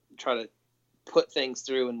sort of try to put things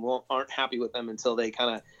through and aren't happy with them until they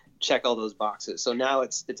kind of check all those boxes. So now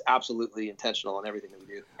it's absolutely intentional in everything that we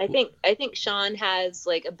do. I think Sean has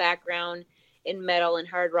like a background in metal and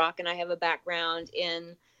hard rock, and I have a background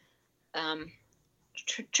in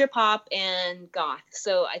trip hop and goth.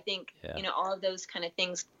 So I think, you know, all of those kind of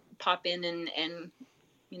things pop in and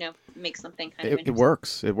you know, make something kind of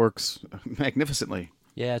interesting. It works magnificently.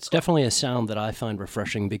 Yeah, it's definitely a sound that I find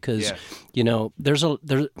refreshing because, you know,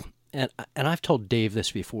 and I've told Dave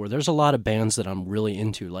this before, there's a lot of bands that I'm really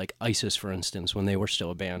into, like ISIS, for instance, when they were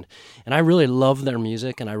still a band. And I really love their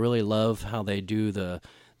music, and I really love how they do the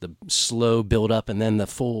slow build up and then the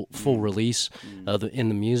full release in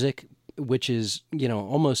the music, which is,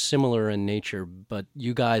 almost similar in nature, but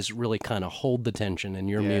you guys really kind of hold the tension in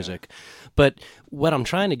your music. But what I'm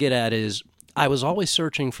trying to get at is, I was always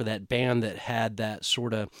searching for that band that had that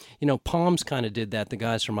sort of, Palms kind of did that, the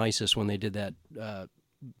guys from ISIS, when they did that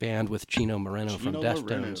band with Chino Moreno from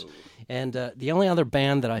Deftones. And the only other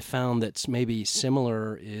band that I found that's maybe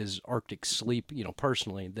similar is Arctic Sleep,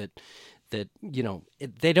 personally, that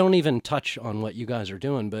they don't even touch on what you guys are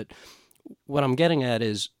doing. But what I'm getting at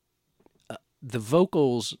is the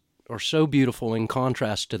vocals are so beautiful in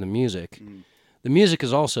contrast to the music. The music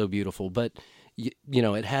is also beautiful, but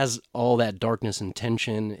it has all that darkness and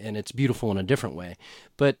tension, and it's beautiful in a different way.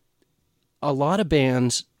 But a lot of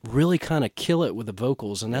bands really kind of kill it with the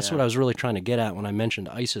vocals, and that's what I was really trying to get at when I mentioned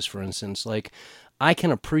ISIS, for instance. Like, I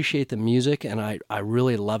can appreciate the music, and I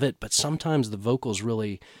really love it, but sometimes the vocals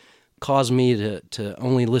really cause me to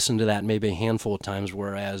only listen to that maybe a handful of times,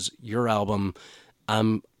 whereas your album,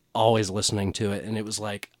 I'm always listening to it, and it was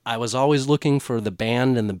like I was always looking for the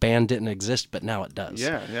band, and the band didn't exist, but now it does.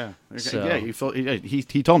 So,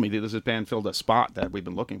 he told me that this band filled a spot that we've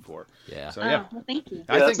been looking for. So well, thank you.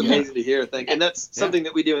 That's amazing to hear. And that's something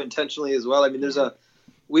that we do intentionally as well. I mean,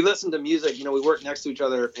 we listen to music, we work next to each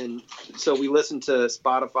other, and so we listen to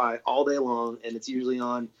Spotify all day long, and it's usually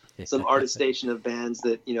on some artist station of bands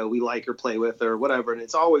that we like or play with or whatever, and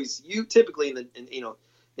it's always typically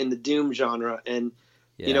in the doom genre, and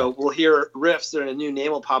we'll hear riffs and a new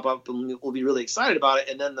name will pop up and we'll be really excited about it.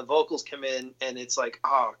 And then the vocals come in and it's like,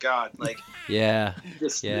 oh God, like, why?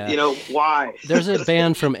 There's a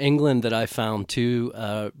band from England that I found too,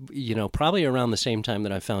 probably around the same time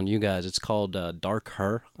that I found you guys. It's called Dark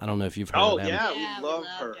Her. I don't know if you've heard of them. We love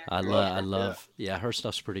her. I love her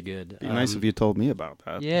stuff's pretty good. Be nice if you told me about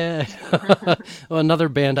that. Yeah. Well, another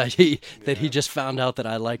band that he just found out that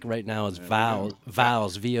I like right now is Vowws,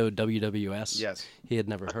 VOWWS. Yes. He had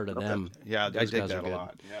never heard of them. Yeah, I dig that a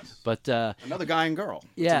lot. Yes. But another guy and girl.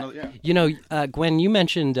 Gwen, you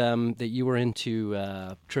mentioned that you were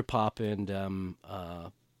into trip hop and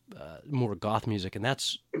more goth music, and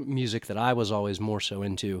that's music that I was always more so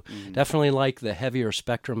into. Definitely like the heavier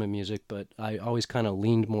spectrum of music, but I always kind of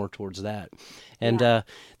leaned more towards that. And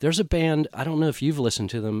there's a band, I don't know if you've listened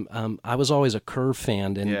to them, I was always a Curve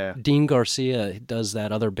fan, and Dean Garcia does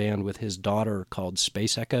that other band with his daughter called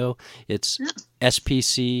Space Echo. It's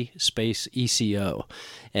SPC space ECO,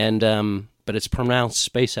 and but it's pronounced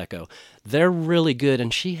Space Echo. They're really good,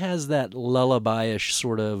 and she has that lullaby-ish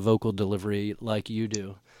sort of vocal delivery like you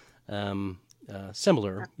do.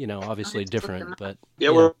 Similar, obviously different, but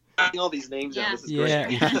we're writing all these names down. This is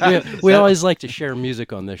great. we always like to share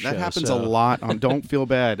music on this show. That happens a lot. Don't feel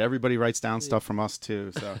bad. Everybody writes down stuff from us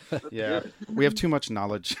too. So we have too much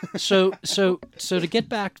knowledge. So to get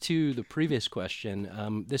back to the previous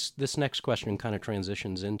question, this next question kind of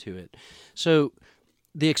transitions into it. So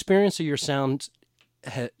the experience of your sound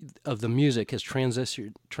of the music has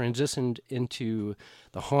transitioned into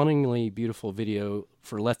the hauntingly beautiful video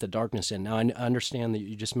for Let the Darkness In. Now, I understand that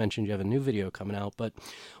you just mentioned you have a new video coming out, but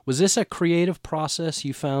was this a creative process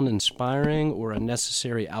you found inspiring or a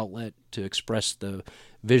necessary outlet to express the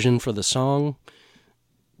vision for the song?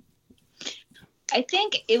 I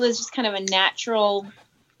think it was just kind of a natural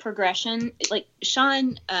progression. Like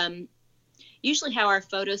Sean, usually how our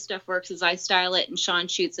photo stuff works is I style it and Sean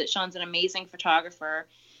shoots it. Sean's an amazing photographer.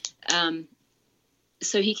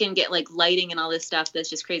 So he can get like lighting and all this stuff that's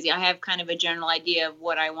just crazy. I have kind of a general idea of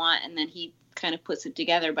what I want, and then he kind of puts it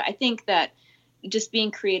together. But I think that just being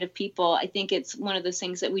creative people, I think it's one of those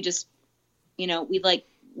things that we just, we like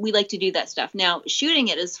to do that stuff. Now, shooting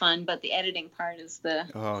it is fun, but the editing part is the...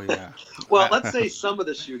 Oh, yeah. Well, let's say some of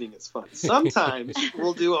the shooting is fun. Sometimes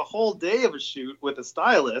we'll do a whole day of a shoot with a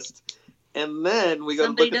stylist, and then we go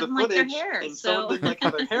look at the footage, and someone doesn't like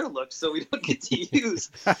how their hair looks, so we don't get to use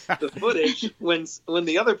the footage when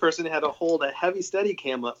the other person had to hold a heavy steady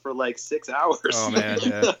cam up for like 6 hours. Oh, man,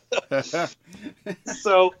 yeah.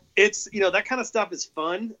 So it's, that kind of stuff is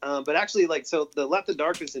fun, but actually, so the Let the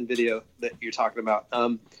Darkness In video that you're talking about,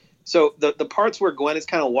 so the parts where Gwen is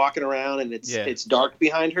kind of walking around and it's dark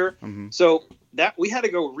behind her, so that we had to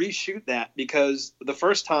go reshoot that because the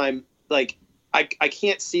first time, I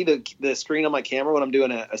can't see the screen on my camera when I'm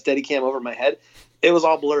doing a steady cam over my head. It was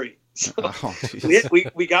all blurry. So Oh,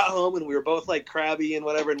 we got home and we were both like crabby and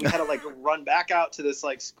whatever, and we had to like run back out to this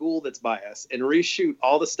like school that's by us and reshoot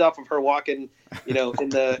all the stuff of her walking, in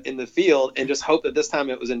the field, and just hope that this time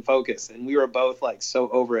it was in focus. And we were both like so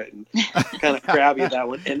over it and kind of crabby at that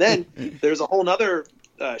one. And then there's a whole nother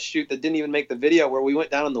shoot that didn't even make the video, where we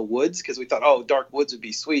went down in the woods because we thought, oh, dark woods would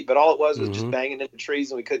be sweet, but all it was just banging into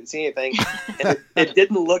trees and we couldn't see anything. And it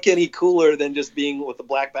didn't look any cooler than just being with the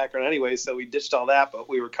black background anyway, so we ditched all that, but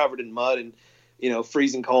we were covered in mud and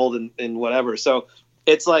freezing cold and whatever. So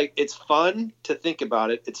it's like, it's fun to think about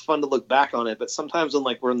it, it's fun to look back on it, but sometimes when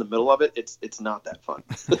like we're in the middle of it, it's not that fun.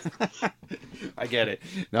 I get it.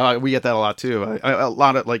 No, we get that a lot too. A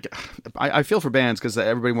lot of like, I feel for bands because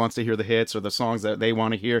everybody wants to hear the hits or the songs that they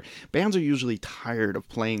want to hear. Bands are usually tired of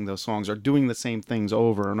playing those songs or doing the same things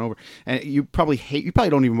over and over. And you probably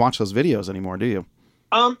don't even watch those videos anymore, do you?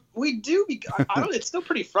 We do. I don't. It's still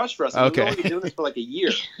pretty fresh for us. I mean, Okay. we've only been doing this for like a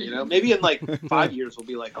year. Maybe in like 5 years we'll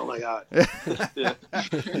be like, oh my god. Yeah.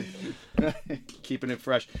 Keeping it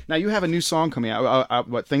fresh. Now you have a new song coming out.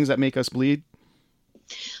 What, Things That Make Us Bleed?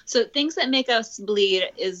 So Things That Make Us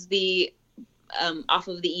Bleed is the off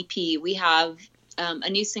of the EP. We have a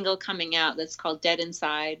new single coming out that's called Dead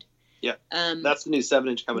Inside. Yeah, that's the new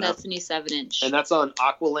 7-inch coming out. That's the new 7-inch. And that's on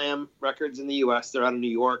Aqualam Records in the U.S. They're out of New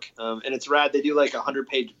York. And it's rad. They do like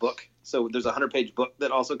 100-page book. So there's a 100-page book that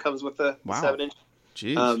also comes with the 7-inch.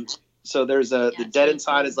 Jeez. So there's the Dead really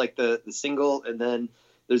Inside cool. is like the single. And then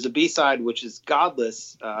there's a B-side, which is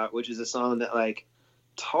Godless, which is a song that like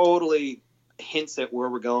totally hints at where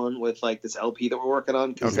we're going with like this LP that we're working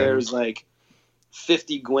on. Because there's like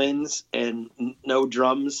 50 Gwens and no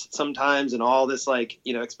drums sometimes, and all this like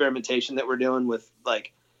experimentation that we're doing with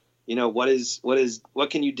like what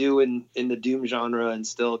can you do in the doom genre and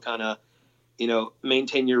still kind of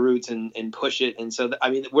maintain your roots and push it. And so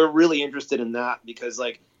we're really interested in that, because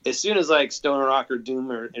like as soon as like stoner rock or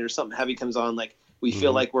doom or something heavy comes on, like we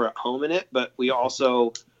feel like we're at home in it, but we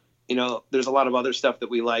also there's a lot of other stuff that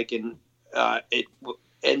we like, and it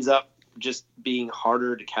ends up just being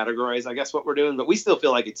harder to categorize, I guess, what we're doing, but we still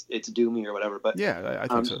feel like it's doomy or whatever. But yeah, I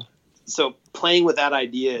think so. So playing with that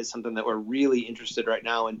idea is something that we're really interested right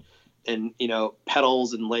now, and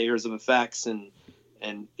pedals and layers of effects and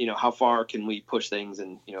how far can we push things,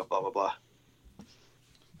 and blah blah blah.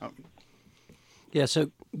 Yeah,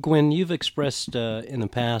 so Gwen, you've expressed in the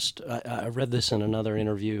past, I read this in another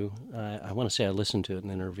interview. I want to say I listened to it in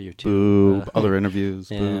an interview too. Boo, other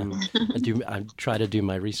interviews. Yeah, Boo. I try to do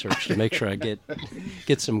my research to make sure I get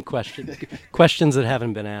some questions that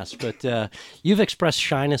haven't been asked. But you've expressed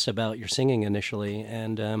shyness about your singing initially,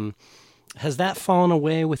 and has that fallen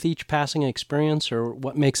away with each passing experience, or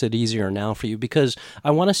what makes it easier now for you? Because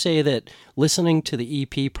I want to say that listening to the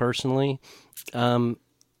EP personally,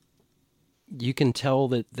 you can tell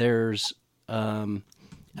that there's a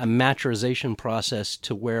maturization process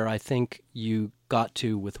to where I think you got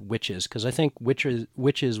to with Witches, because I think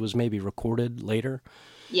Witches was maybe recorded later.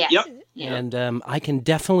 Yeah. Yep. And I can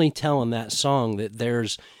definitely tell in that song that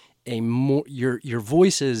there's a more your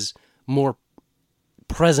voice is more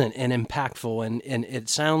present and impactful, and it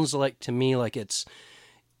sounds like to me like it's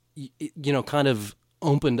kind of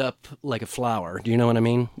opened up like a flower. Do you know what I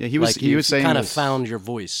mean? Yeah, he was saying kind of this found your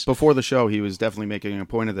voice before the show. He was definitely making a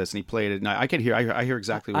point of this, and he played it. And I could hear, I hear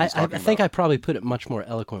exactly what he's talking about. I think I probably put it much more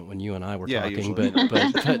eloquent when you and I were talking, usually.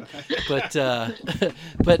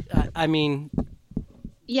 but I mean,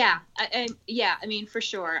 yeah, I mean, for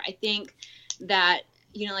sure. I think that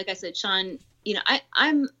like I said, Sean,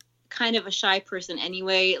 I'm kind of a shy person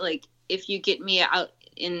anyway. Like if you get me out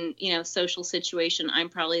in social situation, I'm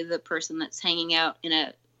probably the person that's hanging out in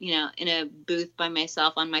a booth by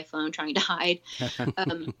myself on my phone trying to hide.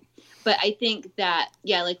 But I think that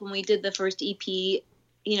like when we did the first EP,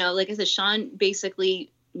 like I said, Sean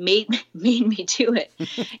basically made me do it.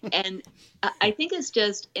 And I think it's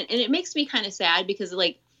just, and it makes me kind of sad because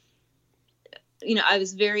like I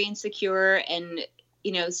was very insecure and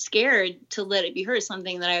scared to let it be heard,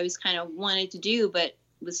 something that I always kind of wanted to do, but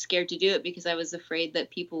was scared to do it because I was afraid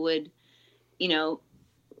that people would,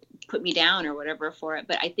 put me down or whatever for it.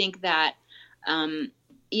 But I think that, so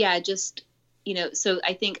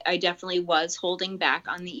I think I definitely was holding back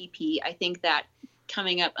on the EP. I think that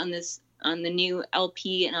coming up on the new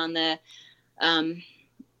LP and on the,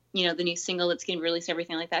 the new single that's going to be released,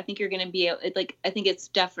 everything like that, I think you're going to be I think it's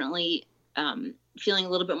definitely, feeling a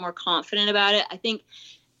little bit more confident about it. I think,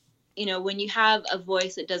 when you have a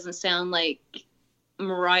voice that doesn't sound like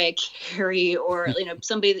Mariah Carey or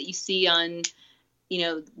somebody that you see on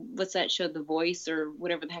what's that show, The Voice or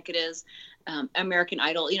whatever the heck it is, American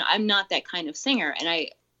Idol, I'm not that kind of singer, and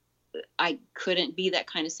I couldn't be that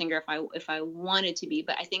kind of singer if I wanted to be.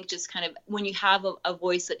 But I think just kind of when you have a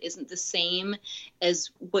voice that isn't the same as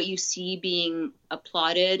what you see being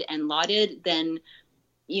applauded and lauded, then,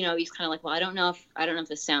 you know, he's kind of like, well, I don't know if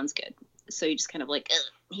this sounds good. So you just kind of like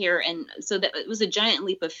here. And so that it was a giant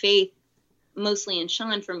leap of faith, mostly in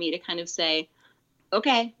Sean, for me to kind of say,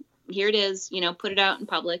 okay, here it is, you know, put it out in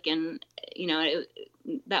public. And, you know,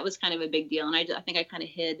 that was kind of a big deal. And I think I kind of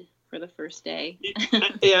hid for the first day.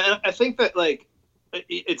 Yeah. And I think that like,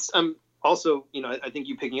 I'm also, you know, I think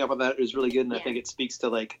you picking up on that is really good. And I think it speaks to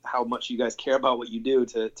like how much you guys care about what you do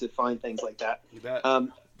to find things like that. You bet.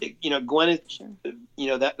 You know, Gwen, you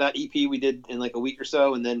know, that EP we did in like a week or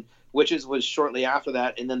so. And then Witches was shortly after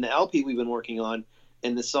that. And then the LP we've been working on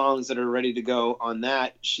and the songs that are ready to go on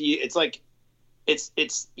that, it's like,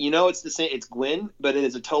 it's, you know, it's the same, it's Gwen, but it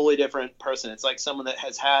is a totally different person. It's like someone that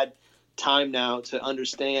has had time now to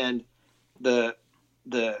understand the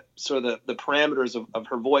sort of the parameters of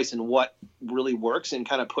her voice and what really works and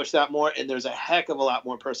kind of push that more. And there's a heck of a lot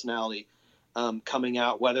more personality coming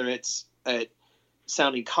out, whether it's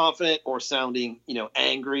sounding confident or sounding, you know,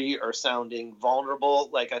 angry or sounding vulnerable.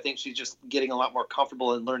 Like, I think she's just getting a lot more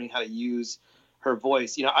comfortable in learning how to use her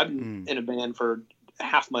voice. You know, I've been in a band for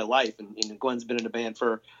half my life, and you know, Gwen's been in a band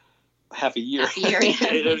for half a year. You know what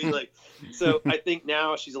I mean? Like, so I think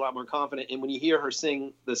now she's a lot more confident. And when you hear her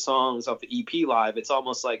sing the songs off the EP live, it's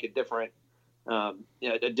almost like a different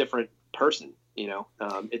person, you know.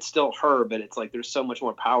 It's still her, but it's like there's so much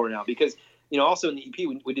more power now because, you know, also in the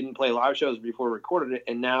EP, we didn't play live shows before we recorded it.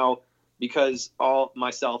 And now, because all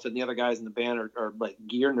myself and the other guys in the band are like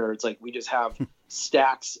gear nerds, like we just have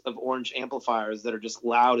stacks of orange amplifiers that are just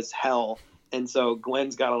loud as hell. And so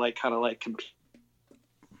Gwen's got to like kind of like compete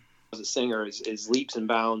as a singer is leaps and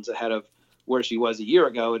bounds ahead of where she was a year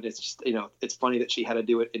ago. And it's just, you know, it's funny that she had to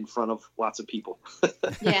do it in front of lots of people.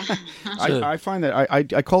 Yeah. I find that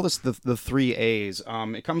I call this the 3 A's.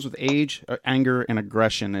 It comes with age, anger, and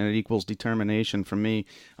aggression, and it equals determination for me.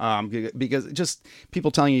 Because just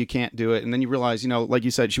people telling you can't do it, and then you realize, you know, like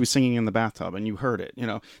you said, she was singing in the bathtub, and you heard it. You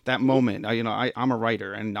know, that moment. I'm a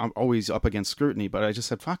writer, and I'm always up against scrutiny, but I just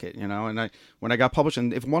said fuck it, you know. And when I got published,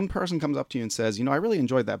 and if one person comes up to you and says, you know, I really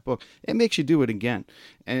enjoyed that book, it makes you do it again.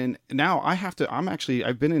 And now I've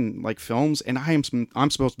been in like films, and I'm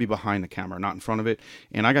supposed to be behind the camera, not in front of it.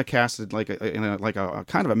 And I got casted in a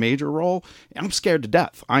kind of a major role. And I'm scared to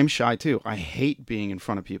death. I'm shy too. I hate being in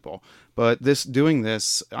front of people. But doing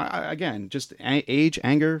this again, just age,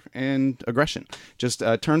 anger, and aggression, just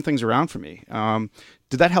turn things around for me.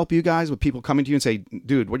 Did that help you guys with people coming to you and say,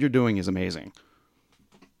 dude, what you're doing is amazing?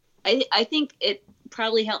 I think it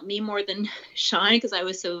probably helped me more than Sean because I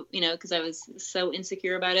was so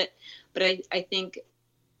insecure about it. But I think,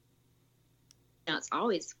 you know, it's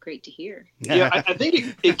always great to hear. Yeah, I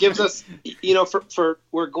think it gives us, you know, for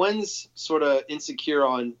where Gwen's sort of insecure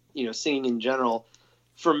on, you know, singing in general.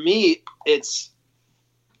 For me, it's,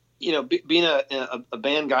 you know, being a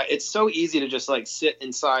band guy, it's so easy to just like sit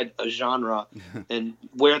inside a genre and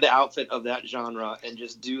wear the outfit of that genre and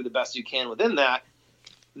just do the best you can within that.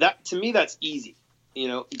 That to me, that's easy, you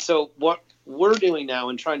know. So what we're doing now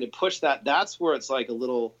and trying to push that's where it's like a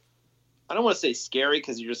little, I don't want to say scary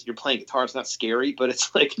because you're playing guitar. It's not scary, but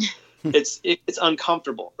it's like it's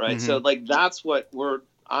uncomfortable, right? Mm-hmm. So like that's what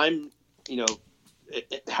I'm you know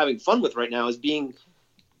having fun with right now is being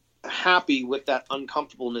happy with that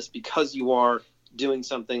uncomfortableness because you are doing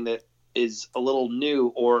something that is a little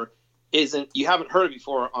new or you haven't heard it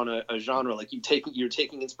before on a genre. Like you're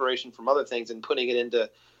taking inspiration from other things and putting it into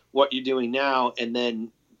what you're doing now, and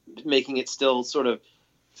then making it still sort of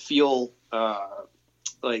feel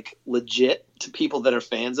like legit to people that are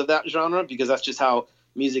fans of that genre, because that's just how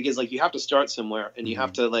music is. Like you have to start somewhere and you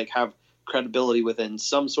have to like have credibility within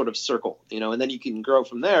some sort of circle, you know, and then you can grow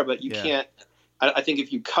from there, but you can't, I think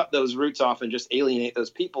if you cut those roots off and just alienate those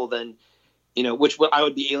people, then, you know, which I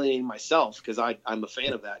would be alienating myself because I'm a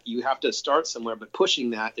fan of that. You have to start somewhere, but pushing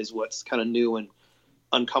that is what's kind of new and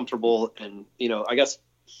uncomfortable and, you know, I guess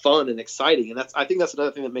fun and exciting. And I think that's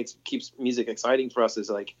another thing that keeps music exciting for us is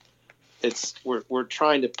like, we're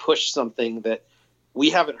trying to push something that we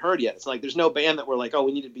haven't heard yet. It's like, there's no band that we're like, oh,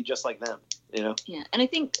 we need to be just like them, you know? Yeah. And I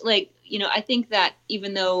think like, you know, I think that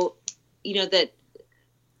even though, you know, that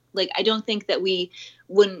like, I don't think that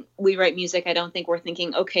when we write music, I don't think we're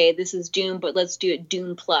thinking, okay, this is Doom, but let's do it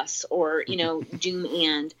Doom plus or, you know, Doom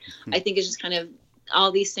and. I think it's just kind of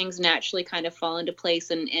all these things naturally kind of fall into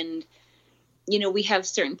place. And, you know, we have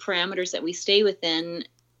certain parameters that we stay within.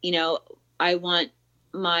 You know, I want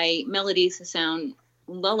my melodies to sound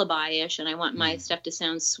lullaby-ish and I want my stuff to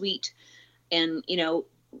sound sweet. And, you know,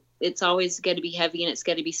 it's always got to be heavy and it's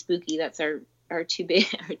got to be spooky. That's our two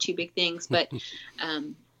big things. But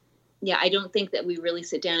yeah, I don't think that we really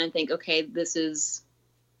sit down and think, okay, this is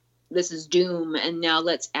doom, and now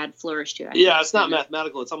let's add flourish to it. Yeah, it's not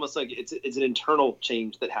mathematical. It's almost like it's an internal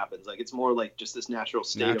change that happens. Like it's more like just this natural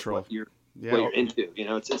state of what you're into. You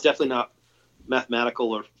know, it's definitely not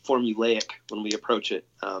mathematical or formulaic when we approach it.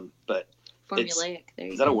 But formulaic.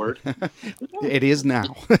 Is that a word? It is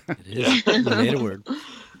now. It is. You made a word.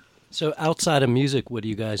 So outside of music, what do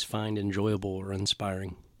you guys find enjoyable or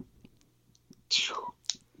inspiring?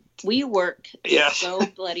 We work so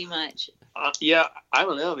bloody much. Yeah, I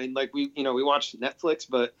don't know. I mean, like we watch Netflix,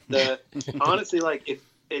 but honestly, like if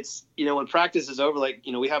it's, when practice is over, like,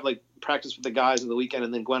 we have like practice with the guys on the weekend,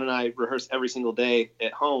 and then Gwen and I rehearse every single day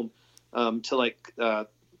at home to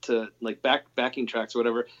backing tracks or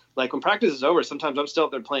whatever. Like when practice is over, sometimes I'm still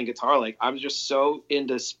up there playing guitar. Like I'm just so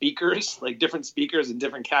into speakers, like different speakers and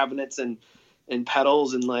different cabinets and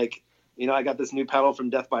pedals. And like, I got this new pedal from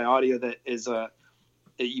Death by Audio that is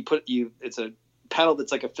it's a pedal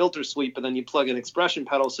that's like a filter sweep, but then you plug an expression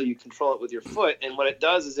pedal so you control it with your foot. And what it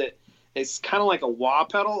does is it's kind of like a wah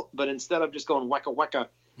pedal, but instead of just going wecka wecka,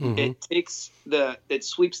 it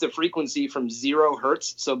sweeps the frequency from 0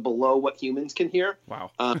 hertz, so below what humans can hear,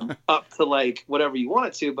 up to like whatever you want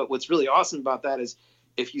it to. But what's really awesome about that is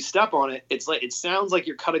if you step on it, it's like, it sounds like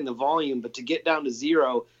you're cutting the volume, but to get down to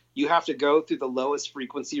 0, you have to go through the lowest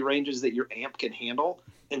frequency ranges that your amp can handle.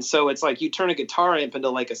 And so it's like you turn a guitar amp into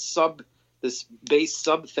like this bass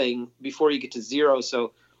sub thing before you get to 0.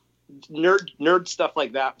 So nerd stuff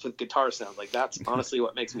like that with guitar sounds, like that's honestly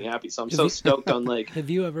what makes me happy. So I'm so stoked on like. Have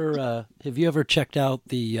you ever checked out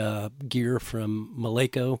the gear from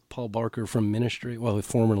Maleko? Paul Barker from Ministry,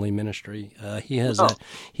 formerly Ministry. He has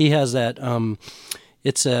that.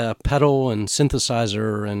 It's a pedal and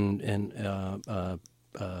synthesizer and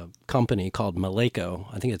company called Maleko.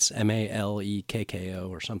 I think it's Malekko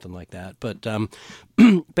or something like that. But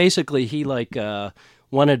basically, he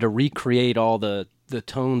wanted to recreate all the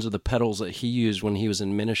tones of the pedals that he used when he was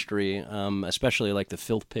in Ministry, especially like the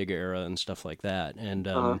Filth Pig era and stuff like that. And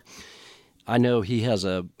I know he has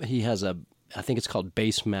a I think it's called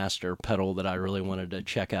Bassmaster pedal that I really wanted to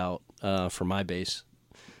check out for my bass.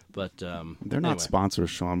 But they're not sponsors,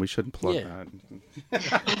 Sean. We shouldn't plug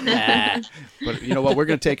that. But you know what? We're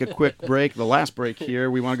going to take a quick break. The last break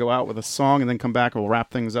here. We want to go out with a song and then come back and we'll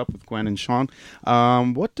wrap things up with Gwen and Sean.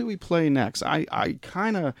 What do we play next? I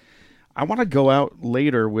want to go out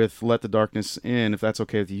later with Let the Darkness In, if that's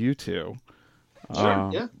okay with you two. Sure,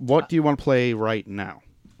 yeah. What do you want to play right now?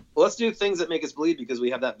 Well, let's do Things That Make Us Bleed, because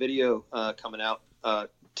we have that video coming out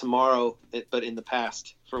tomorrow, but in the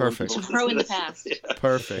past. Perfect. Tomorrow in the past. Yeah.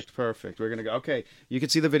 Perfect. We're going to go. Okay, you can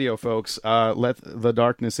see the video, folks. Let the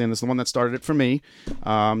Darkness In. This is the one that started it for me.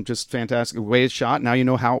 Just fantastic. The way it's shot. Now you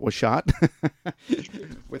know how it was shot.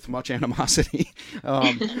 With much animosity.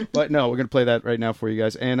 But no, we're going to play that right now for you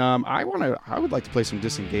guys. And I would like to play some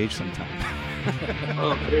Disengage sometime.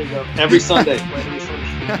 Oh, there you go. Every Sunday.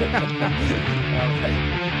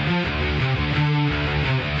 Okay.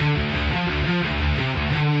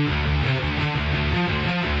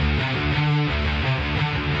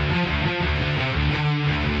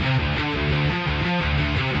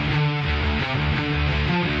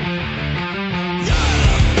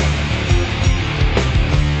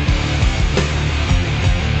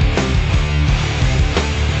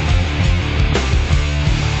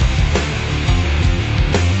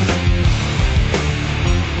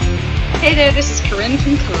 Hey there, this is Corinne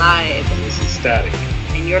from Collide. And this is Static.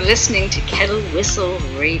 And you're listening to Kettle Whistle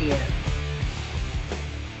Radio.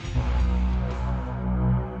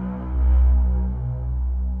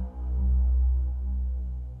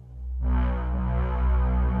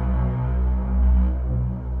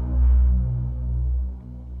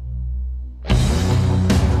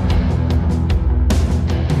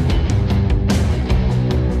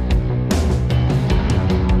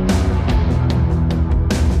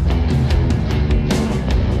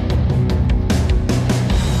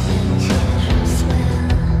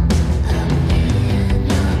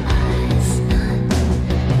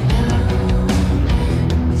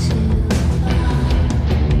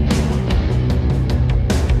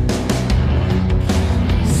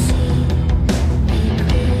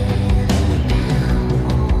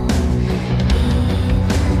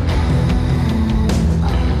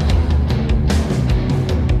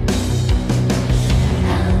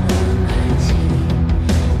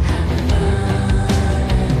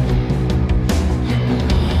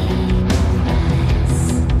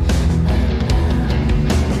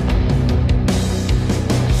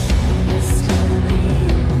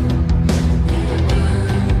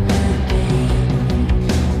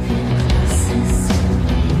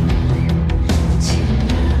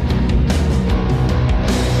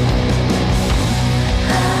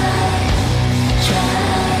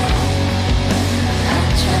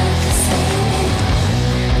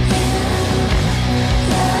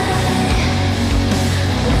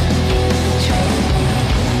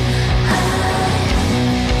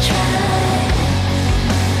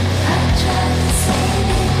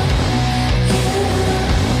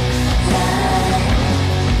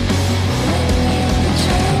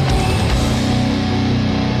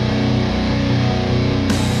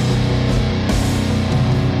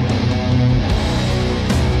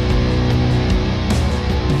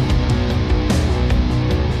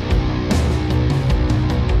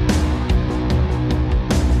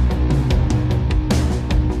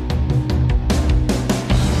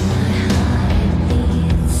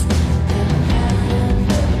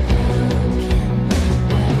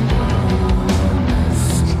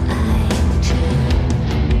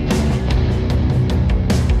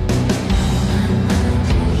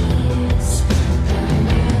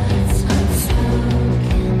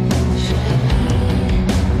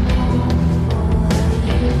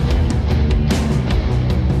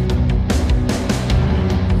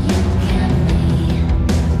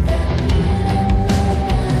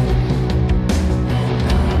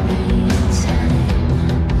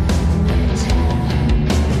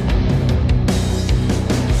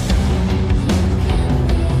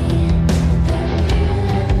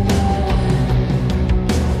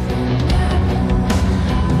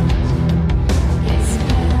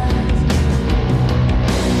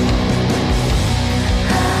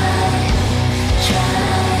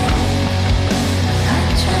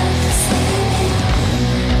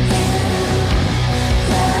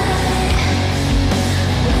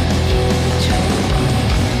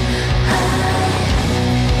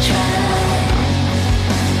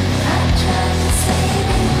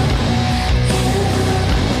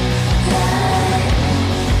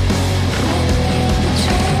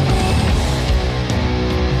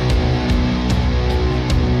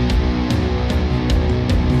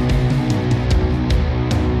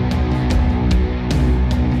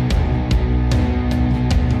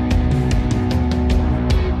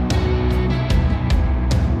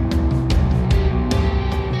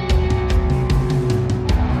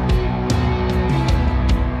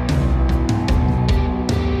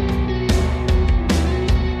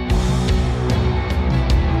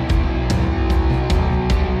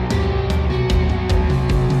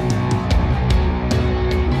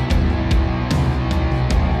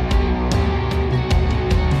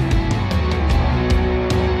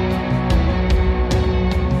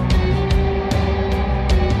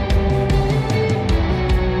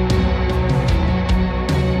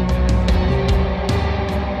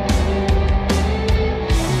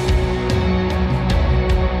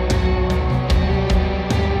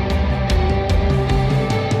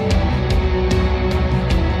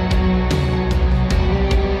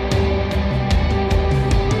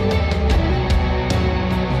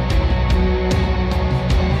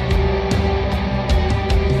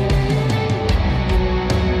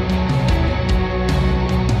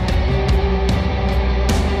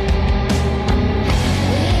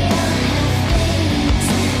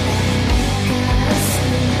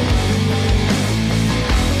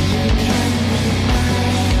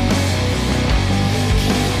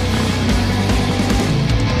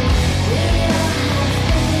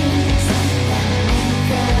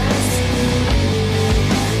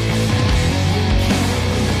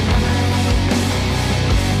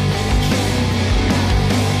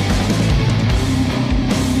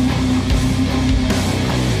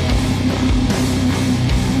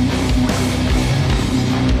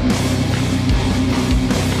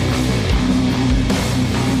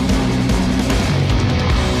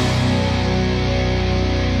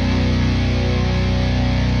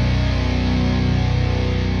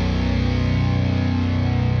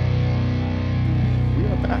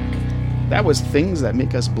 That was Things That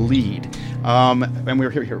Make Us Bleed. And we're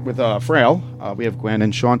here with Frayle. We have Gwen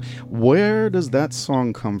and Sean. Where does that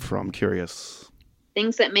song come from? Curious.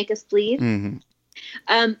 Things That Make Us Bleed. Mm-hmm.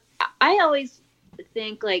 I always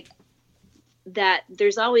think like that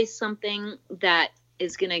there's always something that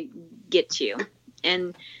is going to get you.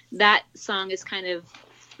 And that song is kind of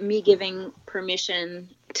me giving permission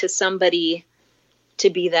to somebody to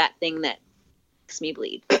be that thing that makes me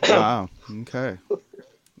bleed. Wow. Okay.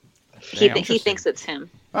 He thinks it's him.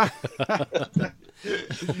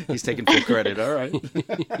 He's taking full credit. All right.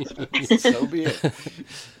 So be it.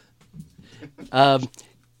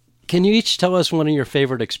 Can you each tell us one of your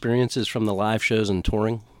favorite experiences from the live shows and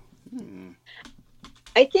touring?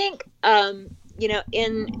 I think,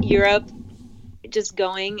 in Europe, just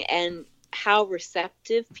going and how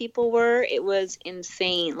receptive people were, it was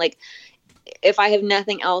insane. Like, if I have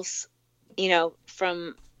nothing else,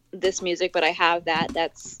 from this music, but I have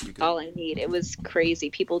that's all I need. It was crazy.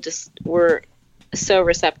 People just were so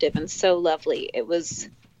receptive and so lovely. It was,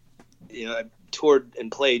 I toured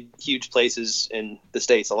and played huge places in the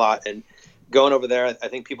States a lot, and going over there, I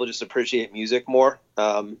think people just appreciate music more.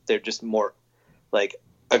 They're just more like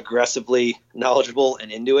aggressively knowledgeable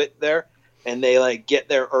and into it there, and they like get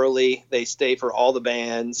there early. They stay for all the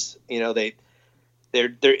bands. They're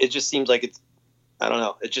it just seems like it's, I don't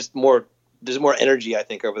know. It's just more. There's more energy, I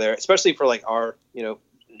think, over there, especially for like our,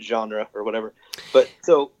 genre or whatever. But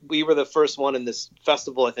so we were the first one in this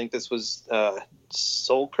festival. I think this was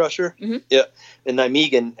Soul Crusher, yeah, in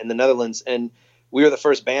Nijmegen in the Netherlands, and we were the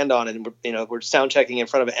first band on it. And we're sound checking in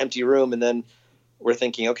front of an empty room, and then we're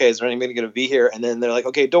thinking, okay, is there anybody going to be here? And then they're like,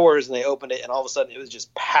 okay, doors, and they opened it, and all of a sudden it was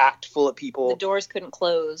just packed full of people. The doors couldn't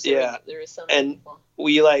close. Yeah, there was so many people.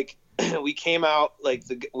 We came out like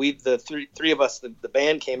the three of us, the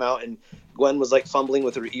band came out, and Gwen was like fumbling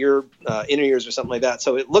with her inner ears or something like that.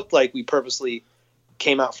 So it looked like we purposely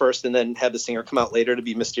came out first and then had the singer come out later to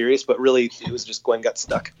be mysterious, but really it was just Gwen got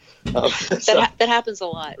stuck. That happens a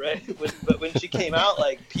lot, right? But when she came out,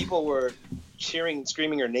 like people were cheering and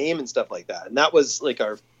screaming her name and stuff like that, and that was like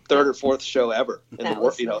our third or fourth show ever in the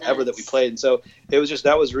world, ever that we played. And so it was just,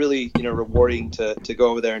 that was really rewarding to go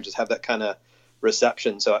over there and just have that kind of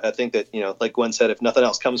reception. So I think that, like Gwen said, if nothing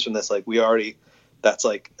else comes from this, like that's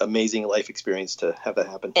like amazing life experience to have that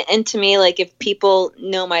happen. And to me, like if people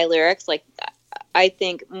know my lyrics, like I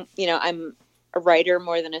think, I'm a writer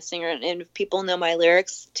more than a singer. And if people know my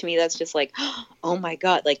lyrics, to me, that's just like, oh my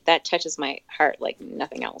God, like that touches my heart like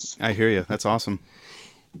nothing else. I hear you. That's awesome.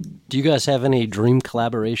 Do you guys have any dream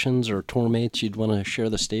collaborations or tour mates you'd want to share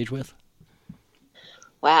the stage with?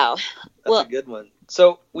 Wow. That's a good one.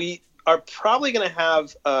 So we are probably going to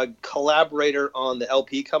have a collaborator on the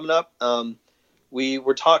LP coming up. We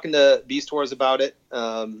were talking to Beast Wars about it.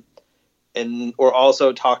 And we're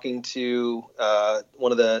also talking to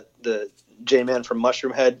one of the J-Man from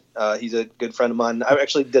Mushroom Head. He's a good friend of mine. I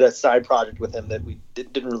actually did a side project with him that we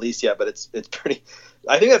didn't release yet, but it's pretty.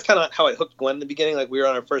 I think that's kind of how I hooked Gwen in the beginning. Like we were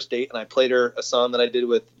on our first date, and I played her a song that I did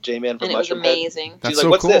with J-Man from Mushroom Head. And it was amazing. She's like,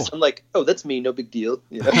 "What's this?" I'm like, "Oh, that's me. No big deal."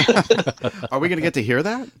 Are we gonna get to hear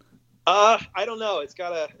that? I don't know. It's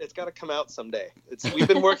gotta come out someday. We've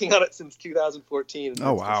been working on it since 2014.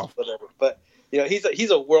 Oh wow. Whatever, but.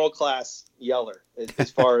 He's a world class yeller as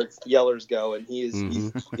far as yellers go, and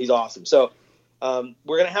he's awesome. So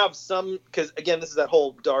we're gonna have some, because again, this is that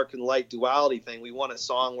whole dark and light duality thing. We want a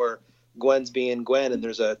song where Gwen's being Gwen, and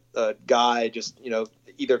there's a guy just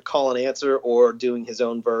either call and answer or doing his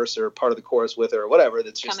own verse or part of the chorus with her or whatever.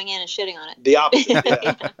 That's just coming in and shitting on it. The opposite.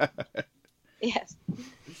 Yeah. Yes.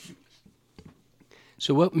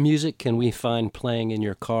 So what music can we find playing in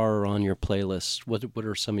your car or on your playlist? What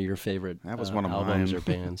are some of your favorite that was one of albums mine. or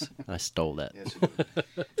bands? I stole that. Yes.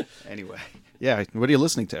 Anyway, yeah. What are you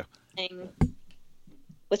listening to?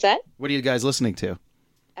 What's that? What are you guys listening to?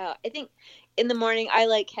 I think in the morning I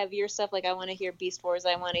like heavier stuff. Like I want to hear Beast Wars.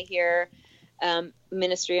 I want to hear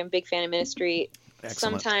Ministry. I'm a big fan of Ministry.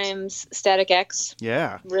 Excellent. Sometimes Static X.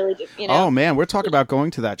 Yeah. Really, Oh man, we're talking about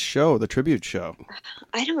going to that show, the tribute show.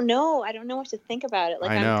 I don't know. I don't know what to think about it.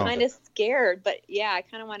 Like I'm kind of scared, but yeah, I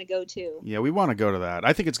kind of want to go too. Yeah, we want to go to that.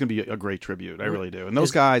 I think it's going to be a great tribute. I really do. And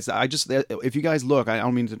those guys, if you guys look, I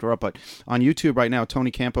don't mean to interrupt, but on YouTube right now,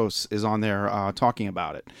 Tony Campos is on there talking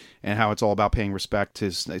about it and how it's all about paying respect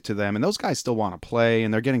to them. And those guys still want to play,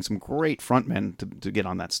 and they're getting some great frontmen to get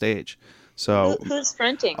on that stage. So who's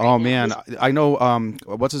fronting? Oh right man, now? I know.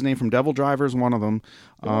 What's his name from Devil Driver is one of them.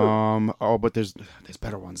 But there's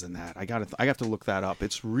better ones than that. I have to look that up.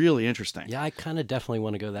 It's really interesting. Yeah, I kind of definitely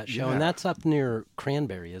want to go to that show, Yeah. and that's up near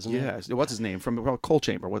Cranberry, isn't it? Yeah. What's his name from Coal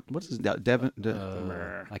Chamber? What's his Devin?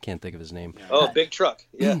 I can't think of his name. Oh, Big Truck.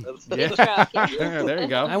 Yeah. Big Truck, yeah. Yeah, there you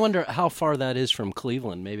go. I wonder how far that is from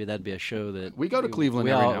Cleveland. Maybe that'd be a show that We go to Cleveland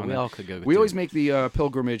we every all, now and we then. all could go. We to. always make the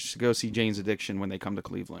pilgrimage to go see Jane's Addiction when they come to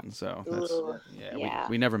Cleveland. So that's Yeah.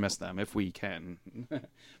 we never miss them if we can.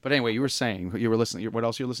 But anyway, you were saying you were listening. What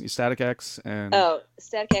else you were listening? Static X and Oh,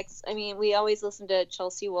 Static X. I mean, we always listen to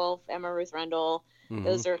Chelsea Wolfe, Emma Ruth Rundle. Mm-hmm.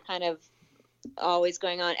 Those are kind of always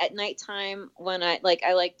going on at nighttime when I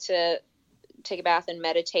like to take a bath and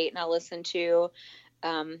meditate, and I'll listen to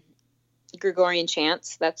Gregorian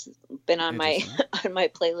chants. That's been on my on my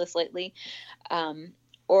playlist lately.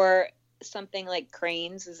 Or something like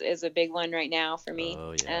Cranes is a big one right now for me.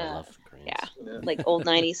 Oh yeah, I love Cranes. Yeah, like old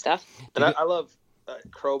 90s stuff. And I love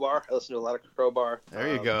Crowbar. I listen to a lot of Crowbar.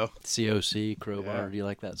 there you go. COC, Crowbar. Yeah. Do you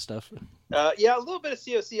like that stuff? Yeah, a little bit of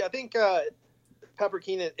COC. I think Pepper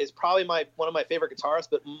Keenan is probably one of my favorite guitarists,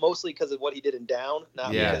 but mostly because of what he did in Down,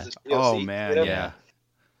 not Yeah. because of COC. Oh man, you know? yeah.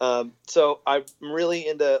 So I'm really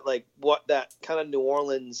into like what that kind of New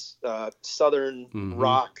Orleans southern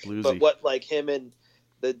rock, Bluesy. but what like him and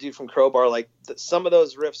the dude from Crowbar, like some of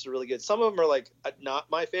those riffs are really good. Some of them are like not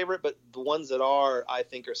my favorite, but the ones that are, I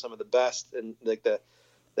think, are some of the best and like the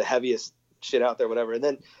heaviest shit out there, whatever. And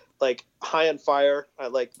then like High on Fire, I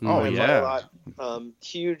like High on Fire a lot.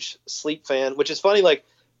 Huge Sleep fan, which is funny. Like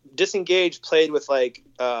Disengage played with like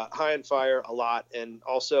High on Fire a lot, and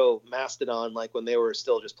also Mastodon, like when they were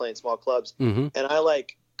still just playing small clubs. Mm-hmm. And I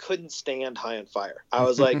like couldn't stand High on Fire. I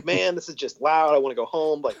was like, man, this is just loud. I want to go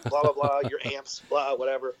home. Like blah blah blah. Your amps, blah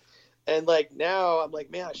whatever. And like now, I'm like,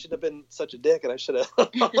 man, I should have been such a dick, and I should have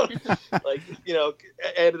like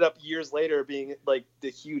ended up years later being like the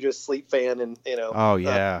hugest Sleep fan, and Oh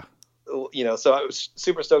yeah. So I was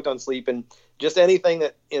super stoked on Sleep, and just anything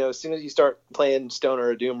that as soon as you start playing stoner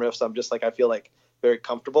or doom riffs, I'm just like I feel like very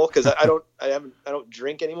comfortable because I don't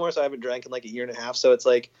drink anymore, so I haven't drank in like a year and a half. So it's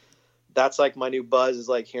like that's like my new buzz is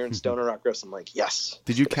like hearing stoner rock riffs. I'm like, yes.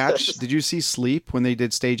 Did you see Sleep when they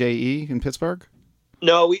did Stage AE in Pittsburgh?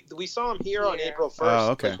 No, we saw them here on April 1st.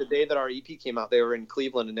 Oh, okay. Like the day that our EP came out, they were in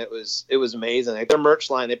Cleveland, and it was amazing. Like their merch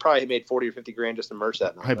line, they probably made 40 or 50 grand just to merch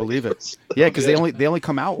that night. I believe it. Yeah, because they only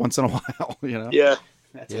come out once in a while. Yeah.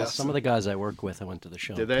 That's Yeah, awesome. some of the guys I work with, I went to the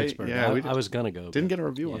show Did in they? Pittsburgh. Yeah, I was gonna go. Didn't but- get a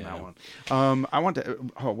review on yeah. that one. I want to.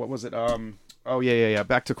 Oh, what was it? Oh yeah.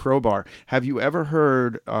 Back to Crowbar. Have you ever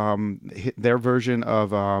heard their version of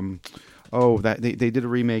that they did a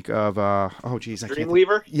remake of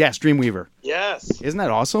Dreamweaver? Yes, Dreamweaver. Yes. Isn't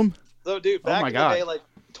that awesome? So, dude, back my in God. the day, like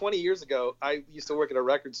 20 years ago, I used to work at a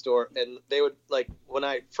record store, and they would, like, when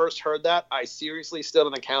I first heard that, I seriously stood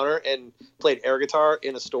on the counter and played air guitar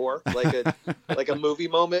in a store, like a movie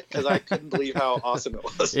moment, because I couldn't believe how awesome it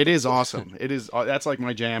was. It is awesome. It is. That's like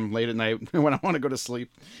my jam late at night when I want to go to sleep.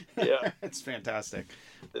 Yeah. It's fantastic.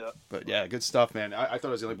 Yeah. But yeah, good stuff, man. I thought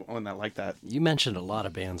I was the only one that liked that. You mentioned a lot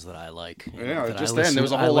of bands that I like. Yeah, that just I then, listen, there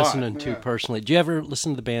was a I whole lot. listen to Yeah. personally. Do you ever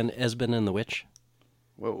listen to the band Esben and the Witch?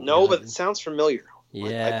 Whoa. No, but it sounds familiar.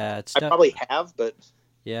 Yeah, it's I probably have, but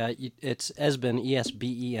yeah, it's Esben,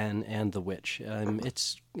 ESBEN, and the Witch.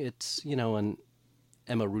 It's an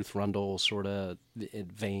Emma Ruth Rundle sort of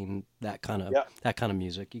vein, that kind of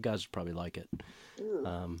music. You guys would probably like it.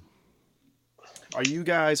 Are you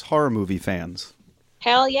guys horror movie fans?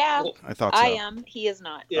 Hell yeah. I thought so. I am. He is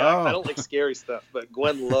not. yeah, Oh. I don't like scary stuff, but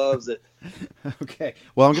Gwen loves it. Okay.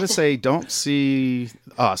 Well, I'm gonna say "Don't See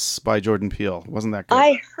Us" by Jordan Peele. Wasn't that good?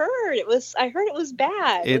 I heard it was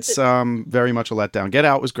bad. It's very much a letdown. Get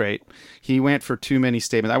Out was great. He went for too many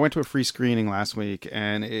statements. I went to a free screening last week,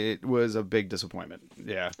 and it was a big disappointment.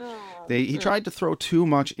 Yeah, he tried to throw too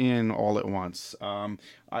much in all at once.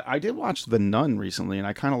 I did watch The Nun recently, and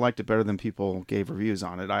I kind of liked it better than people gave reviews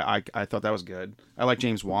on it. I thought that was good. I like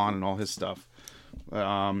James Wan and all his stuff.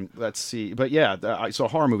 Let's see, but yeah, so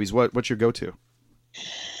horror movies. What's your go-to?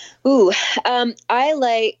 Ooh, I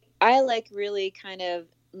like really kind of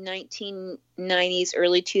 1990s,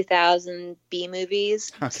 early 2000s B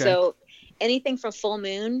movies. Okay. So anything from Full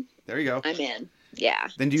Moon, There you go. I'm in. Yeah.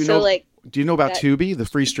 Then do you so, know? Like, do you know about that- Tubi, the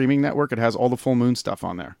free streaming network? It has all the Full Moon stuff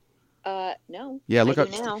on there. no. Yeah, look I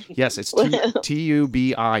up. do now. Yes, it's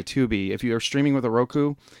Tubi, Tubi. If you're streaming with a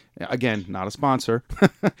Roku, again, not a sponsor,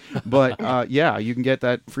 but yeah, you can get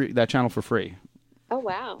that channel for free. Oh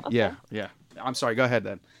wow. Okay. Yeah. I'm sorry. Go ahead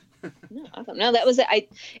then. No, awesome. No, that was it.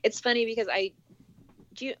 It's funny because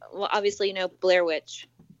obviously you know Blair Witch.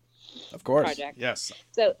 Of course. project. Yes.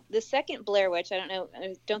 So the second Blair Witch, I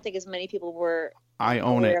don't think as many people were I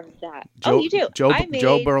own aware it. of that. Joe, you do. Joe, I made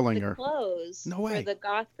Joe Berlinger. the clothes No way. for the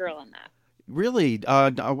goth girl in that. Really?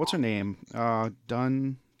 What's her name?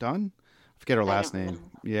 Dunn? Forget her last name.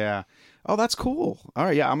 Yeah. Oh, that's cool. All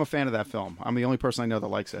right. Yeah, I'm a fan of that film. I'm the only person I know that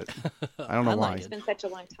likes it. I don't know why. It's been such a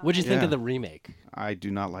long time. What'd you think of the remake? I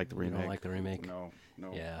do not like the remake. You don't like the remake? No.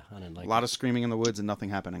 Yeah, I didn't like a lot of screaming in the woods and nothing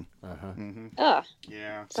happening. Mm-hmm. Yeah.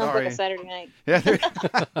 Sounds Sorry. like a Saturday night.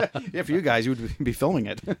 Yeah, for you guys, you would be filming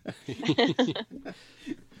it.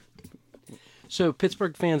 So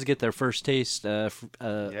Pittsburgh fans get their first taste of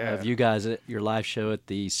you guys at your live show at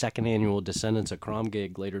the second annual Descendants of Crom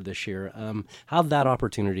gig later this year. How'd that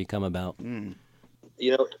opportunity come about? You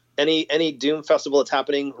know, any Doom festival that's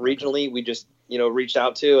happening regionally, we just, reached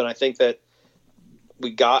out to, and I think that we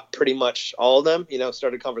got pretty much all of them,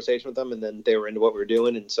 started a conversation with them, and then they were into what we were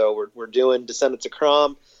doing. And so we're doing Descendants of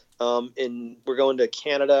Crom, and we're going to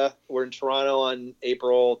Canada. We're in Toronto on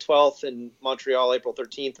April 12th and Montreal April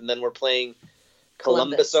 13th. And then we're playing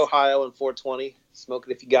Columbus, Ohio on 420. Smoke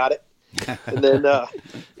it if you got it. And then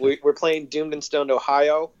we're playing Doomed and Stoned,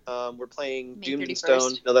 Ohio. We're playing Doomed and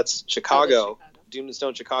Stoned. No, that's Chicago. Doomed and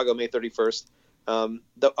Stoned, Chicago, May 31st.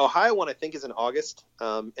 The Ohio one, I think, is in August.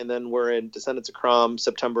 And then we're in Descendants of Crom,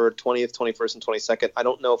 September 20th, 21st, and 22nd. I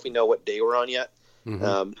don't know if we know what day we're on yet.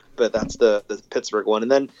 But that's the Pittsburgh one.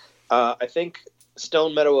 And then I think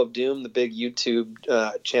Stone Meadow of Doom, the big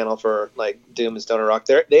YouTube channel for like Doom and Stoner Rock,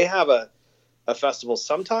 they have a festival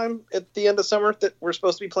sometime at the end of summer that we're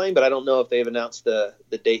supposed to be playing, but I don't know if they've announced the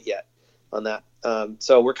date yet on that.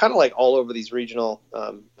 So we're kind of like all over these regional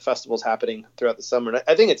festivals happening throughout the summer. And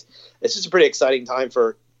I think it's just a pretty exciting time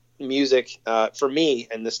for music for me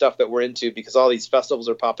and the stuff that we're into, because all these festivals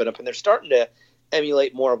are popping up and they're starting to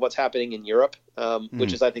emulate more of what's happening in Europe,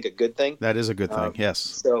 which is, I think, a good thing. That is a good thing. Yes.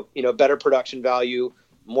 So, better production value,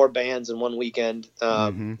 more bands in one weekend,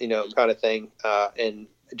 kind of thing. And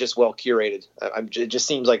just well curated. It just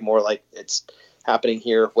seems like more like it's happening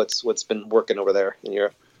here. What's been working over there in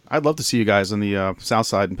Europe. I'd love to see you guys on the South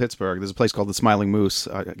Side in Pittsburgh. There's a place called the Smiling Moose.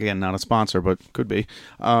 Again, not a sponsor, but could be.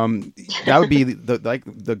 That would be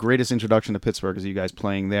the greatest introduction to Pittsburgh, is you guys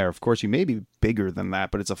playing there. Of course, you may be bigger than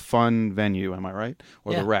that, but it's a fun venue. Am I right?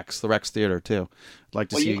 Or the Rex Theater too. I'd like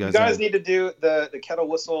to see you guys. You guys need to do the Kettle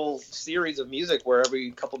Whistle series of music, where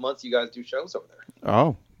every couple months you guys do shows over there.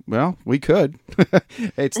 Oh. Well, we could.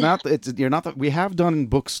 You're not. We have done in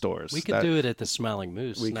bookstores. We could do it at the Smiling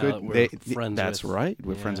Moose. We now could. That we're friends that's with. right.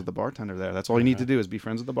 We're friends with the bartender there. That's all you need to do is be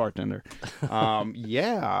friends with the bartender.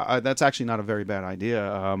 That's actually not a very bad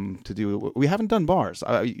idea to do. We haven't done bars.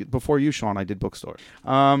 Before you, Sean, I did bookstore.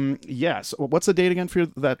 Yes. What's the date again for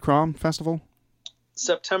that Crom Festival?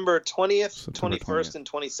 September 20th, 21st, and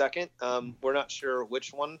 22nd. We're not sure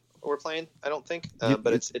which one we're playing, I don't think,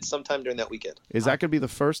 but it's sometime during that weekend. Is that going to be the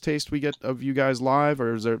first taste we get of you guys live,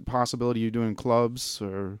 or is there a possibility you doing clubs?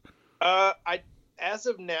 Or as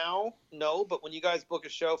of now, no. But when you guys book a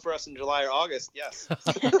show for us in July or August, yes.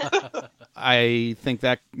 I think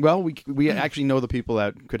that, well, we actually know the people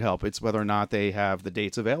that could help. It's whether or not they have the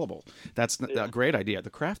dates available. That's a great idea. The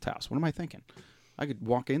Craft House. What am I thinking? I could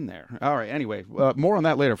walk in there. All right. Anyway, more on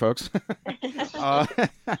that later, folks.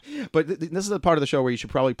 But this is the part of the show where you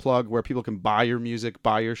should probably plug where people can buy your music,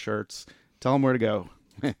 buy your shirts. Tell them where to go.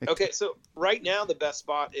 Okay. So right now, the best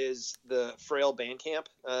spot is the Frayle Bandcamp.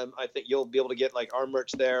 I think you'll be able to get like our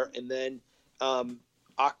merch there. And then our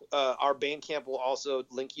Bandcamp will also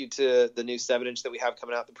link you to the new 7-inch that we have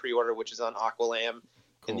coming out, the pre-order, which is on Aqualam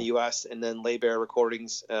in the U.S. and then Lay Bear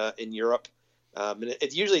Recordings in Europe. And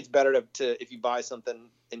it's better to if you buy something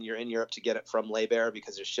and you're in Europe to get it from Lay Bear,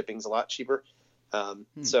 because their shipping's a lot cheaper.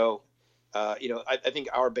 So, I think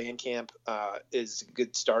our Bandcamp is a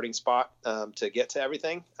good starting spot to get to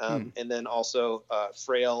everything. And then also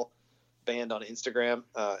Frayle Band on Instagram.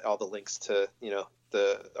 All the links to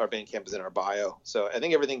our Bandcamp is in our bio. So I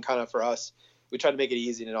think everything kind of for us, we try to make it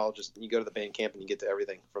easy, and it all just you go to the Bandcamp and you get to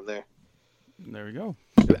everything from there. There we go.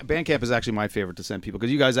 Bandcamp is actually my favorite to send people,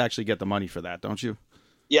 because you guys actually get the money for that, don't you?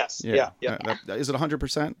 Yes. Yeah. Is it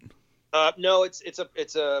 100%? No,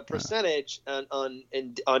 it's a percentage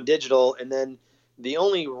on digital, and then the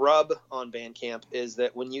only rub on Bandcamp is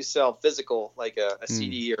that when you sell physical, like a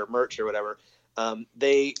CD or merch or whatever,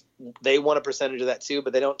 they want a percentage of that too,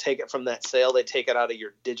 but they don't take it from that sale. They take it out of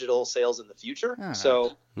your digital sales in the future.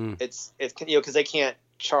 So it's because they can't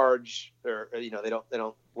charge, or they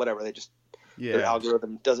don't whatever. They just their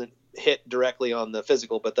algorithm doesn't hit directly on the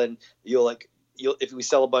physical, but then if we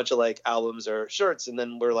sell a bunch of like albums or shirts, and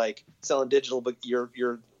then we're like selling digital, but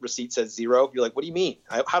your receipt says 0, you're like, what do you mean?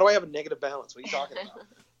 How do I have a negative balance? What are you talking about?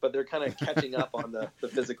 but they're kind of catching up on the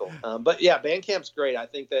physical. But yeah, Bandcamp's great. I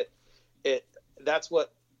think that that's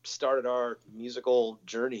what started our musical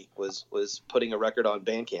journey was putting a record on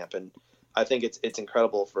Bandcamp, and I think it's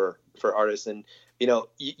incredible for artists. And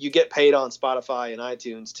you get paid on Spotify and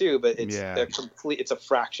iTunes too, but it's a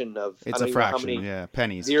fraction of how many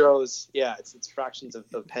pennies, zeros. Yeah, it's fractions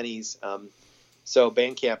of pennies. So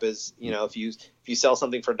Bandcamp is, if you sell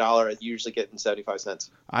something for $1, you usually get in 75 cents.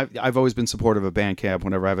 I've always been supportive of Bandcamp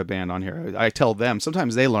whenever I have a band on here. I tell them,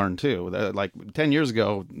 sometimes they learn too. Like 10 years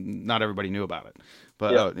ago, not everybody knew about it.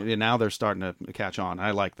 But now they're starting to catch on.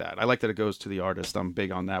 I like that. I like that it goes to the artist. I'm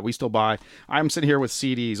big on that. We still buy. I'm sitting here with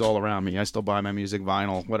CDs all around me. I still buy my music,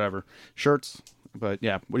 vinyl, whatever. Shirts. But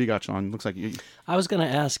yeah, what do you got, Sean? Looks like you. I was going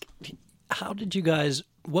to ask, how did you guys...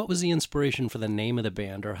 What was the inspiration for the name of the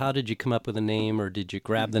band, or how did you come up with a name, or did you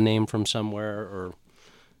grab the name from somewhere? Or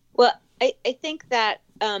well, I think that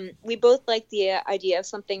we both like the idea of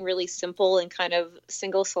something really simple and kind of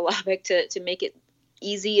single syllabic to make it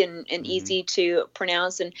easy and easy to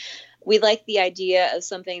pronounce, and we like the idea of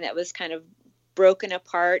something that was kind of broken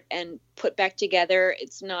apart and put back together.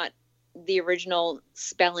 It's not the original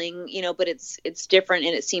spelling, but it's different,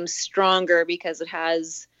 and it seems stronger because it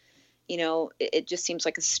has. It just seems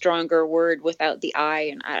like a stronger word without the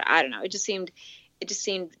I, and I don't know. It just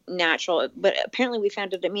seemed natural. But apparently, we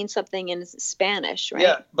found it means something in Spanish, right?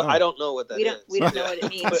 Yeah, but I don't know what that is. We don't know what it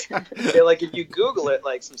means. Like if you Google it,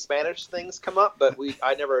 like some Spanish things come up, but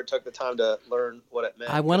I never took the time to learn what it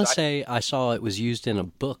meant. I want to say I saw it was used in a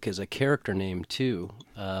book as a character name too.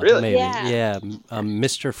 Really? Maybe. Yeah.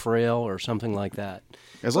 Mr. Frayle or something like that.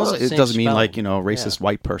 As long as it doesn't mean like, racist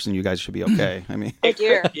white person, you guys should be okay. I mean, oh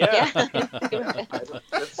dear. Yeah.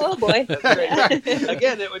 Oh boy. That's great.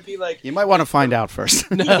 Again, it would be like you might want to find out first.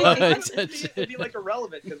 It'd be like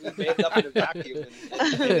irrelevant because we made it up in a vacuum,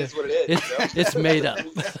 and it is what it is. It's made up.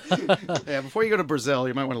 Yeah. Before you go to Brazil,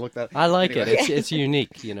 you might want to look that. I like it. It's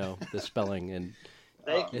unique. The spelling, and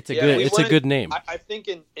it's a good name. I think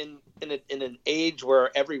in an age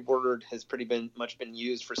where every word has pretty much been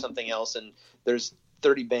used for something else, and there's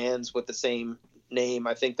 30 bands with the same name.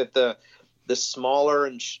 I think that the smaller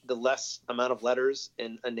and the less amount of letters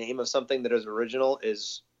in a name of something that is original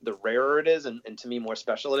is the rarer it is, and to me more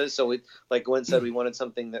special it is. So like Gwen said, we wanted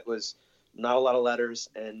something that was not a lot of letters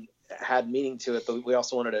and had meaning to it, but we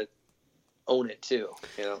also wanted to own it too.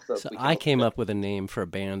 So I came up with a name for a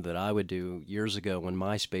band that I would do years ago when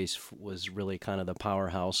MySpace was really kind of the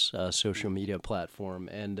powerhouse social media platform,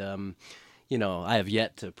 and I have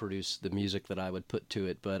yet to produce the music that I would put to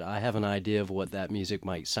it, but I have an idea of what that music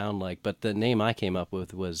might sound like. But the name I came up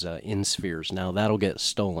with was In Spheres. Now, that'll get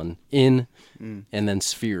stolen. And then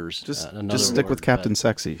Spheres. Just stick with Captain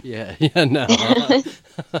Sexy. Yeah, no.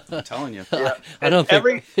 I'm telling you. Yeah. I don't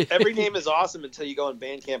think... every name is awesome until you go on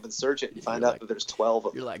Bandcamp and search it and find out that there's 12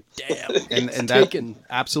 of them. You're like, damn. and that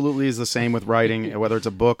absolutely is the same with writing, whether it's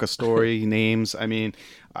a book, a story, names. I mean,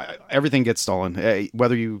 everything gets stolen.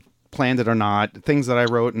 Whether you planned it or not, things that I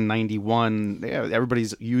wrote in 91,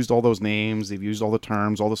 everybody's used all those names, they've used all the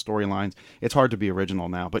terms, all the storylines. It's hard to be original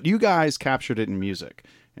now, but you guys captured it in music,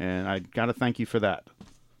 and I gotta thank you for that.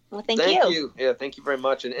 Well, thank you. Yeah, thank you very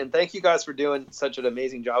much, and thank you guys for doing such an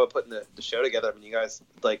amazing job of putting the show together. I mean, you guys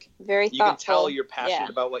very you thoughtful. Can tell you're passionate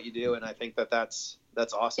about what you do, and I think that's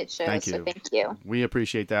awesome. It shows. Thank you. So thank you. We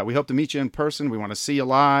appreciate that. We hope to meet you in person. We want to see you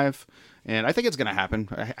live. And I think it's going to happen.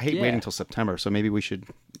 I hate waiting until September, so maybe we should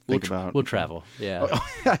think about... We'll travel, yeah.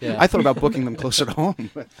 I thought about booking them closer to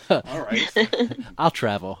home. But, all right. I'll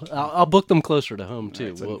travel. I'll book them closer to home,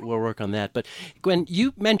 too. Right, we'll work on that. But, Gwen,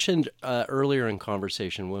 you mentioned earlier in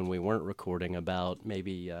conversation when we weren't recording about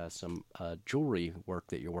maybe some jewelry work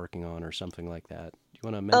that you're working on or something like that. Do you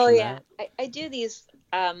want to mention that? Oh, yeah. I do these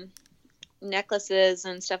necklaces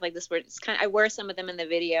and stuff like this where it's I wear some of them in the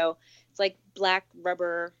video. It's like black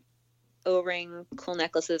rubber O-ring cool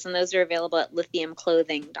necklaces, and those are available at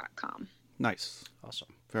lithiumclothing.com. Nice. Awesome.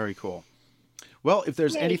 Very cool. Well, if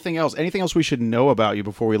there's anything else we should know about you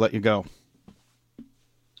before we let you go?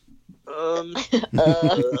 No,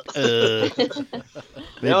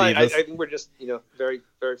 I think we're just, very,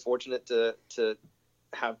 very fortunate to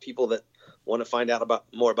have people that want to find out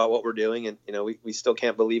more about what we're doing, and we still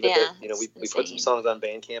can't believe it. That, we put some songs on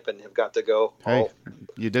Bandcamp and have got to go.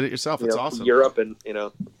 You did it yourself. It's awesome. Europe and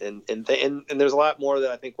and there's a lot more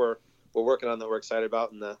that I think we're working on that we're excited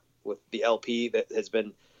about, and with the LP that has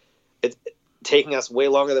been it's taking us way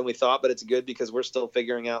longer than we thought, but it's good because we're still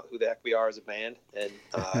figuring out who the heck we are as a band. And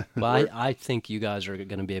well, I think you guys are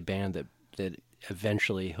going to be a band that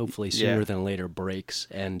eventually, hopefully sooner than later, breaks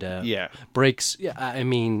and breaks. Yeah, I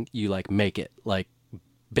mean, you make it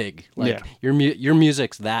big. Like your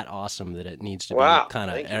music's that awesome that it needs to be kind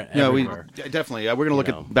of everywhere. We definitely. We're gonna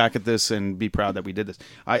look back at this and be proud that we did this.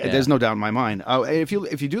 There's no doubt in my mind. If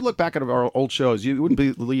you do look back at our old shows, you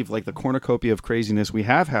wouldn't believe like the cornucopia of craziness we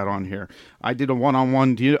have had on here. I did a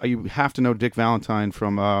one-on-one. You have to know Dick Valentine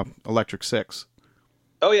from Electric Six.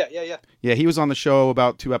 Oh yeah. Yeah, he was on the show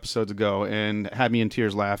about 2 episodes ago and had me in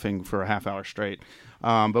tears laughing for a half hour straight.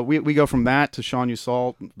 But we go from that to Sean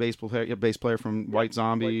Usalt, bass player from White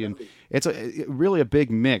Zombie, and it's really a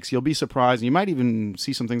big mix. You'll be surprised. You might even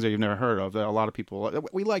see some things that you've never heard of. That a lot of people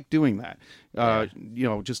we like doing that.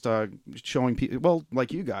 Just showing people, well,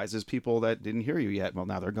 like you guys, as people that didn't hear you yet. Well,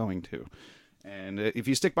 now they're going to. And if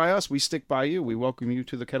you stick by us, we stick by you. We welcome you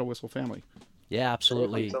to the Kettle Whistle family. Yeah,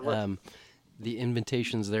 absolutely. The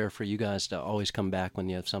invitation's there for you guys to always come back when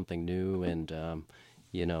you have something new, and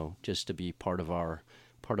just to be part of our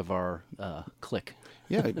clique.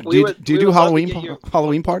 Yeah. Do you do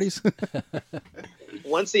Halloween parties?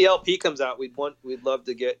 Once the LP comes out, we'd love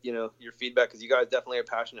to get your feedback, because you guys definitely are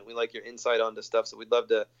passionate. We like your insight onto stuff, so we'd love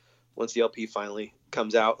to, once the LP finally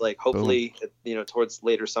comes out, like hopefully towards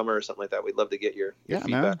later summer or something like that, we'd love to get your feedback.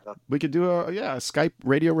 Man. We could do a Skype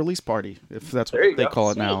radio release party, if that's what they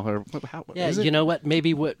call it now. Or you know what?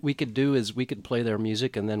 Maybe what we could do is we could play their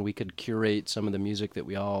music, and then we could curate some of the music that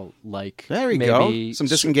we all like. There you go. Some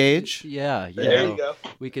Disengage. Yeah. There you go.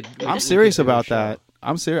 I'm serious about that.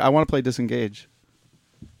 I'm serious. I want to play Disengage.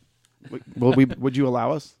 Would you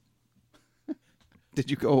allow us? Did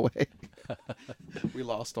you go away? We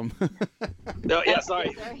lost them. No, yeah,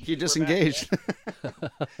 sorry. You disengaged.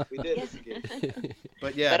 We did disengage.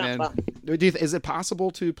 But yeah, man. Is it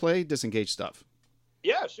possible to play Disengage stuff?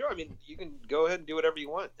 Yeah, sure. I mean, you can go ahead and do whatever you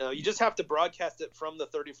want. You just have to broadcast it from the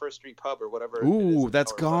 31st Street Pub or whatever. Ooh,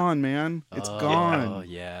 that's gone, man. It's gone. Oh,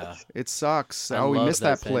 yeah. It sucks. We missed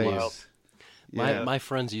that place. My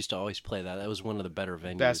friends used to always play that. That was one of the better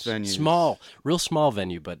venues. Best venues. Real small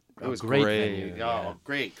venue, but it was great venue. Oh,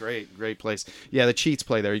 great place. Yeah, the Cheats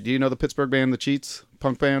play there. Do you know the Pittsburgh band, the Cheats,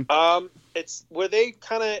 punk band? It's where they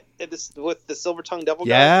kind of with the Silver Tongue Devil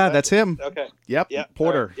guy. Yeah, that's him. Okay. Yep.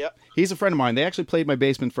 Porter. Yep. He's a friend of mine. They actually played my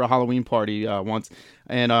basement for a Halloween party once,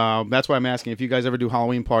 and that's why I'm asking if you guys ever do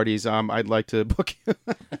Halloween parties. I'd like to book you.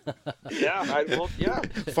 Yeah.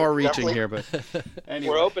 Far-reaching here, but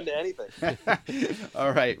anyway. We're open to anything.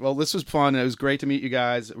 All right. Well, this was fun. It was great to meet you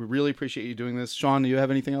guys. We really appreciate you doing this. Sean, do you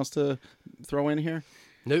have anything else to throw in here?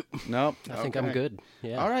 Nope. I think I'm good.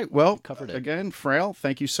 Yeah. All right. Well, covered it. Again, Frayle,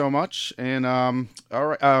 thank you so much. And all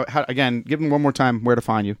right. Again, give them one more time where to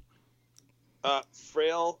find you.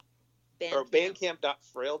 Frayle or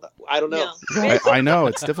Bandcamp.frayle. I don't know. No. I know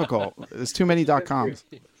it's difficult. There's too many .coms.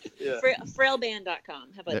 Yeah. Fraileband.com.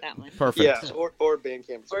 How about that one? Perfect. Yeah, or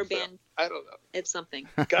Bandcamp. Or Band. I don't know. It's something.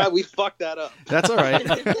 God, we fucked that up. That's all right.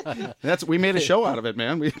 We made a show out of it,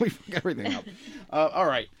 man. We fucked everything up. All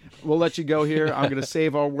right. We'll let you go here. I'm going to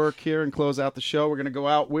save our work here and close out the show. We're going to go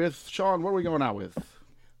out with Sean. What are we going out with?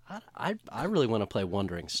 I really want to play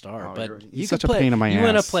Wandering Star, but he's such a pain in my ass. You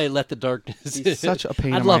want to play Let the Darkness In. He's such a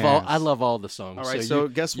pain in my ass. I love all the songs. All right, so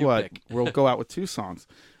guess what? We'll go out with 2 songs.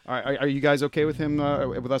 All right, are you guys okay with him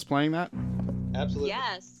with us playing that? Absolutely.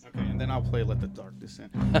 Yes. Okay, and then I'll play Let the Darkness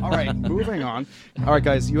In. All right, moving on. All right,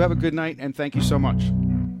 guys, you have a good night, and thank you so much.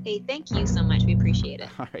 Hey, thank you so much. We appreciate it.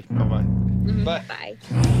 All right, bye-bye. Mm-hmm. Bye. Bye.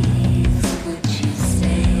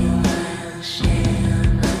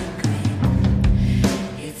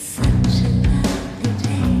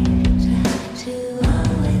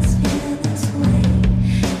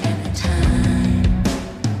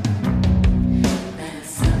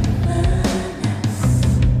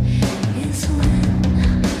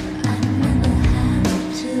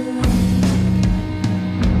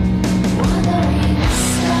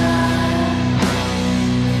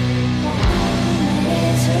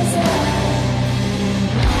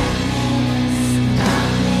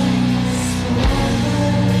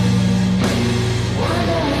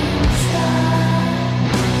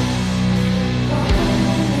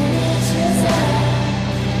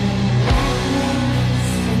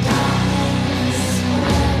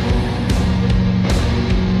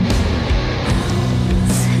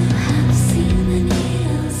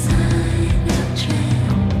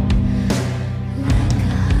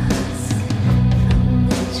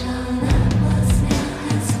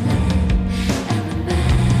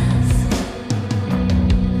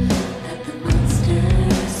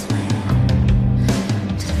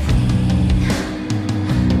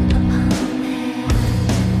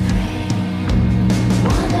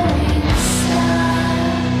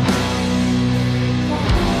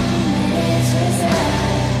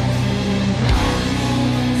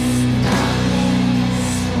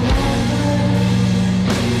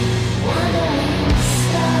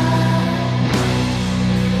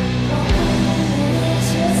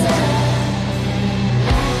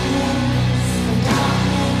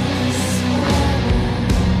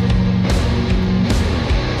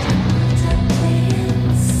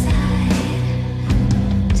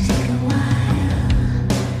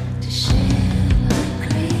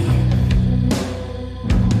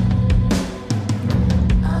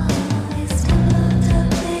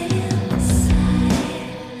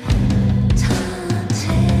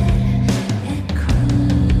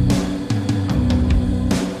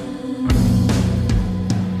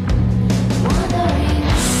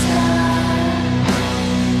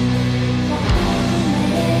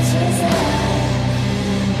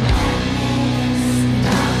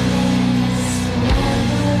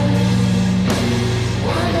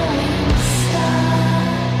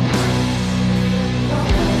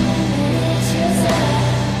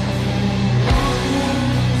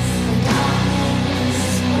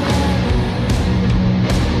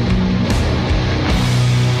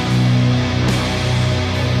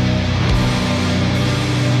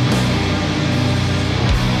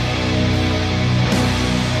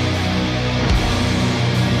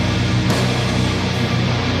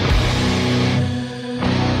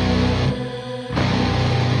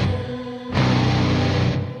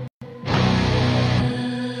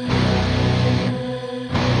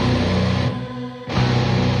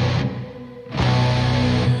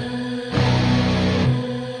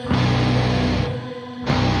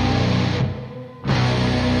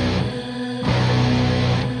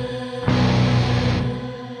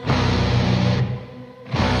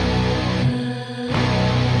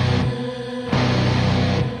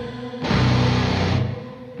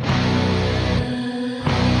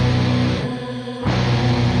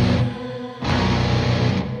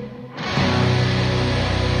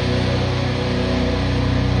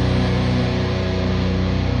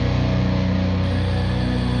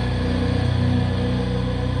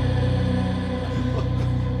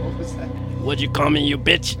 What'd you call me, you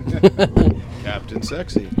bitch? Captain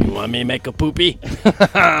Sexy. You want me to make a poopy?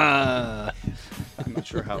 I'm not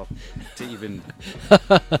sure how to even...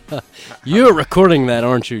 You're recording that,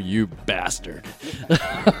 aren't you, you bastard?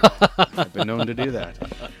 I've been known to do that.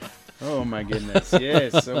 Oh, my goodness.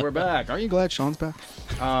 Yes, so we're back. Aren't you glad Sean's back?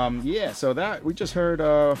 Yeah, so that, we just heard,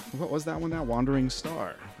 what was that one now? Wandering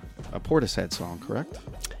Star. A Portishead song, correct?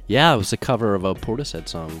 Yeah, it was a cover of a Portishead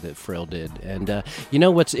song that Frayle did. And you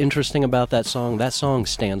know what's interesting about that song? That song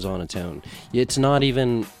stands on its own. It's not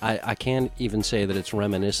even, I can't even say that it's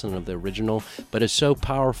reminiscent of the original, but it's so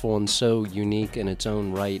powerful and so unique in its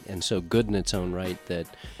own right and so good in its own right that,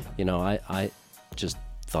 you know, I just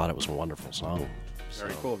thought it was a wonderful song.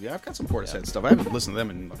 Very cool. Yeah, I've got some Portishead stuff. I haven't listened to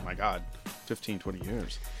them in, my God, 15, 20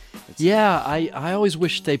 years. Yeah, I always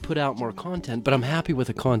wish they put out more content, but I'm happy with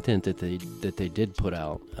the content that they did put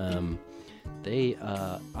out. I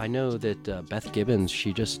know that Beth Gibbons,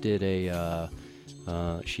 she just did a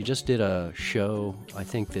show, I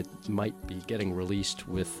think, that might be getting released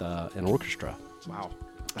with an orchestra. Wow.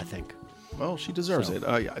 I think. Well, she deserves it.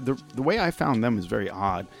 The way I found them is very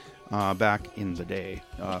odd. Back in the day,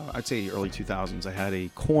 I'd say early 2000s, I had a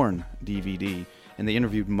Korn DVD, and they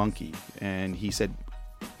interviewed Monkey, and he said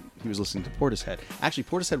he was listening to Portishead. Actually,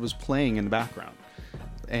 Portishead was playing in the background,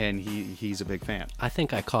 and he's a big fan. I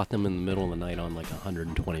think I caught them in the middle of the night on like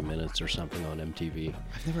 120 Minutes or something on MTV.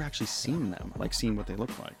 I've never actually seen them, like seen what they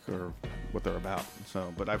look like or what they're about.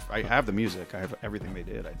 So, but I have the music. I have everything they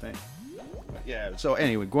did, I think. But yeah. So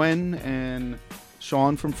anyway, Gwen and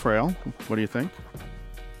Sean from Frayle. What do you think?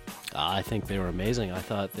 I think they were amazing. I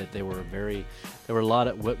thought that they were very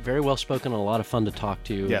well spoken and a lot of fun to talk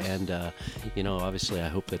to. Yes. And, you know, obviously I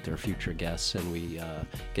hope that they're future guests and we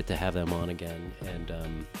get to have them on again. And,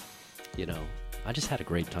 you know, I just had a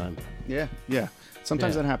great time. Yeah.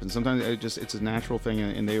 Sometimes that happens. Sometimes it's a natural thing,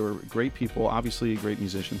 and they were great people, obviously great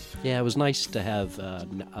musicians. Yeah, it was nice to have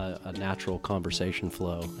a natural conversation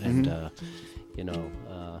flow. And, you know,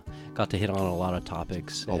 got to hit on a lot of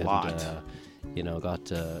topics. A lot. You know, got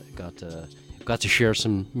to share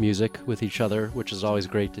some music with each other, which is always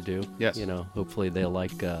great to do. Yes. You know, hopefully they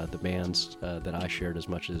like the bands that I shared as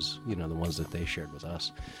much as, you know, the ones that they shared with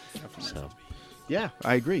us. Definitely. So. Yeah,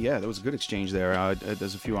 I agree. Yeah, there was a good exchange there.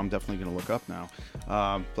 There's a few I'm definitely going to look up now.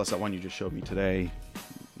 Plus that one you just showed me today,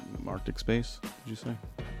 Arctic Space, did you say?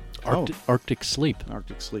 Arctic Sleep.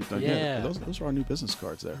 Arctic Sleep. Yeah. Those are our new business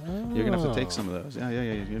cards there. Oh. You're going to have to take some of those. Yeah.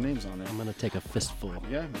 Your name's on there. I'm going to take a fistful.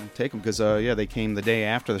 Yeah, man, take them because, they came the day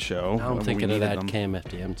after the show. Now I'm thinking of that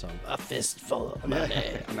KMFDM song. A fistful of money.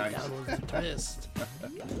 Nice. Down with the twist.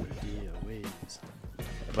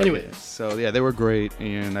 Anyway, so yeah, they were great,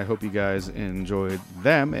 and I hope you guys enjoyed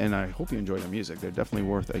them, and I hope you enjoy their music. They're definitely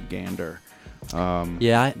worth a gander.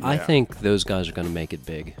 I think those guys are going to make it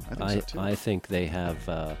big. I think so too. I think they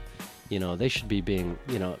have, you know, they should be being,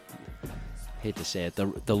 you know, hate to say it,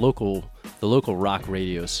 the local rock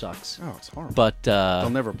radio sucks. Oh, it's horrible. But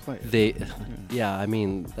they'll never play it. I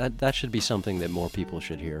mean that should be something that more people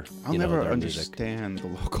should hear. I'll never understand the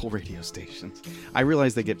local radio stations. I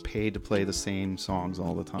realize they get paid to play the same songs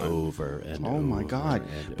all the time. Over and over. Oh my God!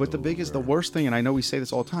 But the worst thing, and I know we say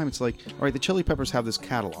this all the time. It's like, all right, the Chili Peppers have this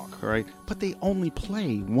catalog, all right, but they only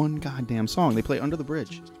play one goddamn song. They play Under the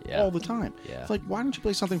Bridge all the time. Yeah. It's like, why don't you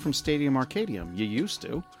play something from Stadium Arcadium? You used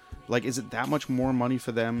to. Like, is it that much more money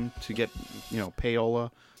for them to get, you know, payola?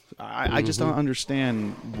 I just don't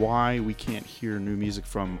understand why we can't hear new music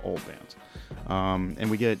from old bands. And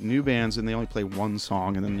we get new bands and they only play one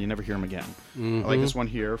song and then you never hear them again. Like this one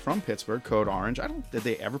here from Pittsburgh, Code Orange. Did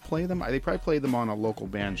they ever play them? They probably played them on a local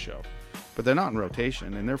band show, but they're not in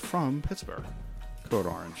rotation and they're from Pittsburgh, Code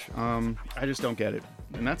Orange. I just don't get it.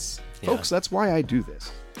 And folks, that's why I do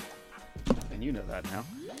this. And you know that now.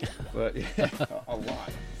 But yeah, a lot.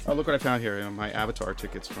 Oh, look what I found here. My Avatar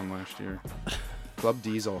tickets from last year. Club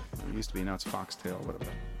Diesel. It used to be, now it's Foxtail, whatever.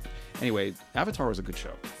 Anyway, Avatar was a good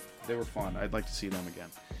show. They were fun. I'd like to see them again.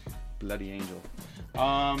 Bloody Angel.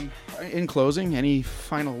 In closing, any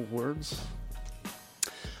final words?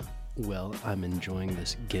 Well, I'm enjoying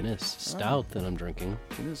this Guinness Stout that I'm drinking.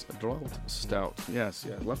 Guinness Adult Stout. Yes,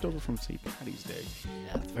 yeah. Leftover from St. Patty's Day.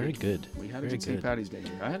 Yeah, very good. We had it on St. Patty's Day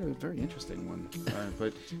here. I had a very interesting one.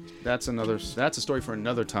 But that's a story for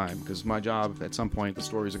another time, because my job, at some point, the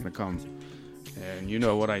stories are going to come. And you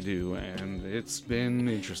know what I do, and it's been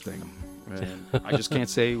interesting. And I just can't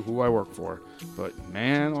say who I work for. But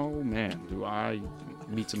man, oh man, do I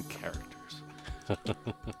meet some characters.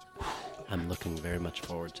 I'm looking very much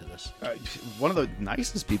forward to this. One of the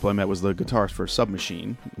nicest people I met was the guitarist for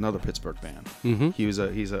Submachine, another Pittsburgh band. Mm-hmm.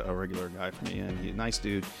 He's a regular guy for me, and he's a nice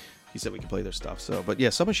dude. he said we could play their stuff. So, but yeah,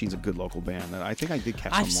 Submachine's a good local band. I think I did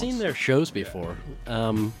catch them I've once. seen their shows before.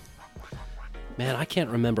 Man, I can't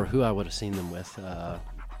remember who I would have seen them with.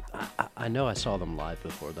 I know I saw them live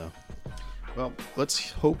before, though. Well,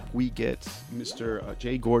 let's hope we get Mr.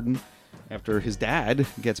 Jay Gordon after his dad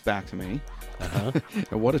gets back to me.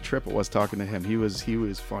 And what a trip it was talking to him. He was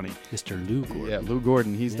funny. Mr. Lou Gordon. Yeah, Lou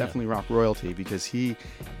Gordon. He's definitely rock royalty because he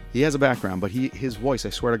has a background, but his voice,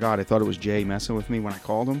 I swear to God, I thought it was Jay messing with me when I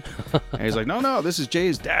called him. And he's like, no, this is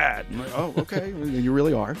Jay's dad. I'm like, oh, okay, you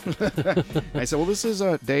really are. I said, well, this is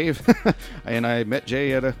Dave. And I met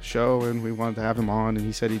Jay at a show, and we wanted to have him on, and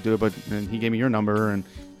he said he'd do it, and he gave me your number, and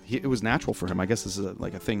it was natural for him. I guess this is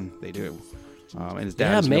like a thing they do. And his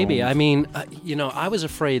dad. Yeah, maybe. I mean, I was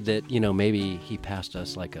afraid that maybe he passed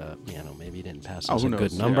us like a, maybe he didn't pass us a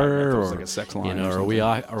good number, yeah, or like a sex line, are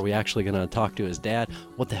we actually going to talk to his dad?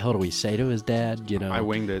 What the hell do we say to his dad? I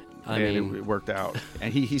winged it, and it worked out.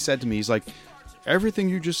 And he said to me, he's like, everything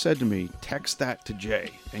you just said to me, text that to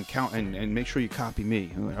Jay and count and make sure you copy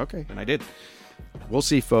me. I'm like, okay, and I did. We'll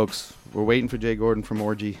see, folks. We're waiting for Jay Gordon from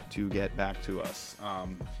Orgy to get back to us.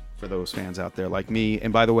 For those fans out there like me.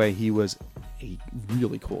 And by the way, he was a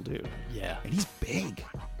really cool dude. Yeah. And he's big.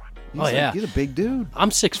 He's a big dude.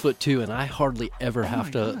 I'm 6'2", and I hardly ever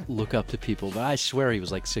have to look up to people, but I swear he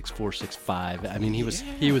was like 6'4", 6'5". I mean, he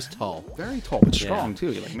was tall. Very tall, but strong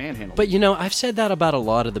too. He like manhandled. But I've said that about a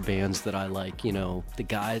lot of the bands that I like. The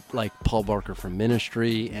guy like Paul Barker from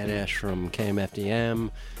Ministry, Ash from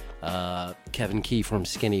KMFDM, Kevin Key from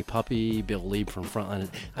Skinny Puppy, Bill Lieb from Frontline.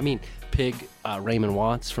 I mean, Pig, Raymond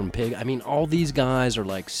Watts from Pig. I mean, all these guys are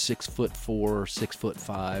like 6'4",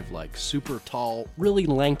 6'5", like super tall, really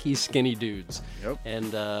lanky, skinny dudes. Yep.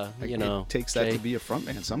 And it takes that to be a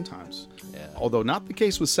frontman sometimes. Yeah. Although not the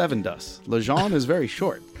case with Seven Dust. Lejean is very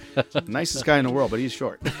short. Nicest guy in the world, but he's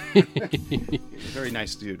short. Very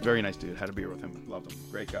nice dude. Very nice dude. Had a beer with him. Loved him.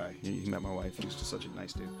 Great guy. He met my wife. He was just such a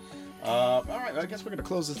nice dude. All right, I guess we're going to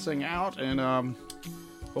close this thing out, and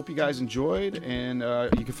hope you guys enjoyed. And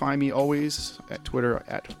you can find me always at Twitter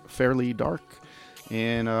at Fairly Dark,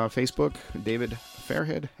 and Facebook, David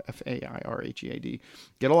Fairhead, Fairhead.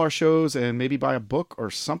 Get all our shows and maybe buy a book or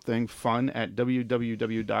something fun at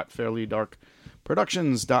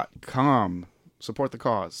www.fairlydarkproductions.com. Support the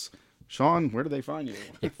cause. Sean, where do they find you?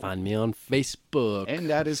 They find me on Facebook. And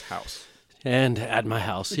at his house. And at my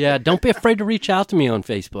house. Yeah, don't be afraid to reach out to me on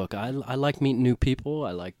Facebook. I like meeting new people.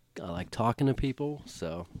 I like talking to people.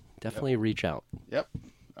 So definitely reach out. Yep.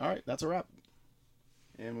 All right, that's a wrap.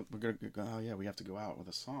 And we're gonna. Oh yeah, we have to go out with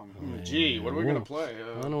a song. Gee, what are we gonna play?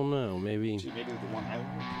 I don't know. Maybe the one I like.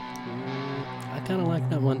 I kind of like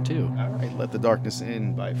that one too. All right, Let the Darkness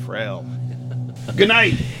In by Frayle. Good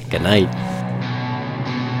night. Good night.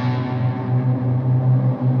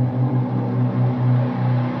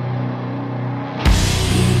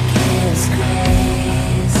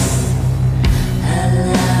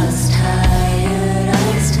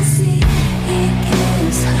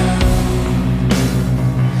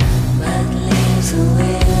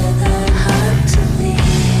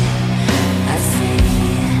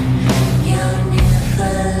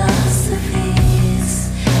 Philosophies,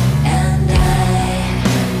 and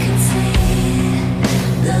I can see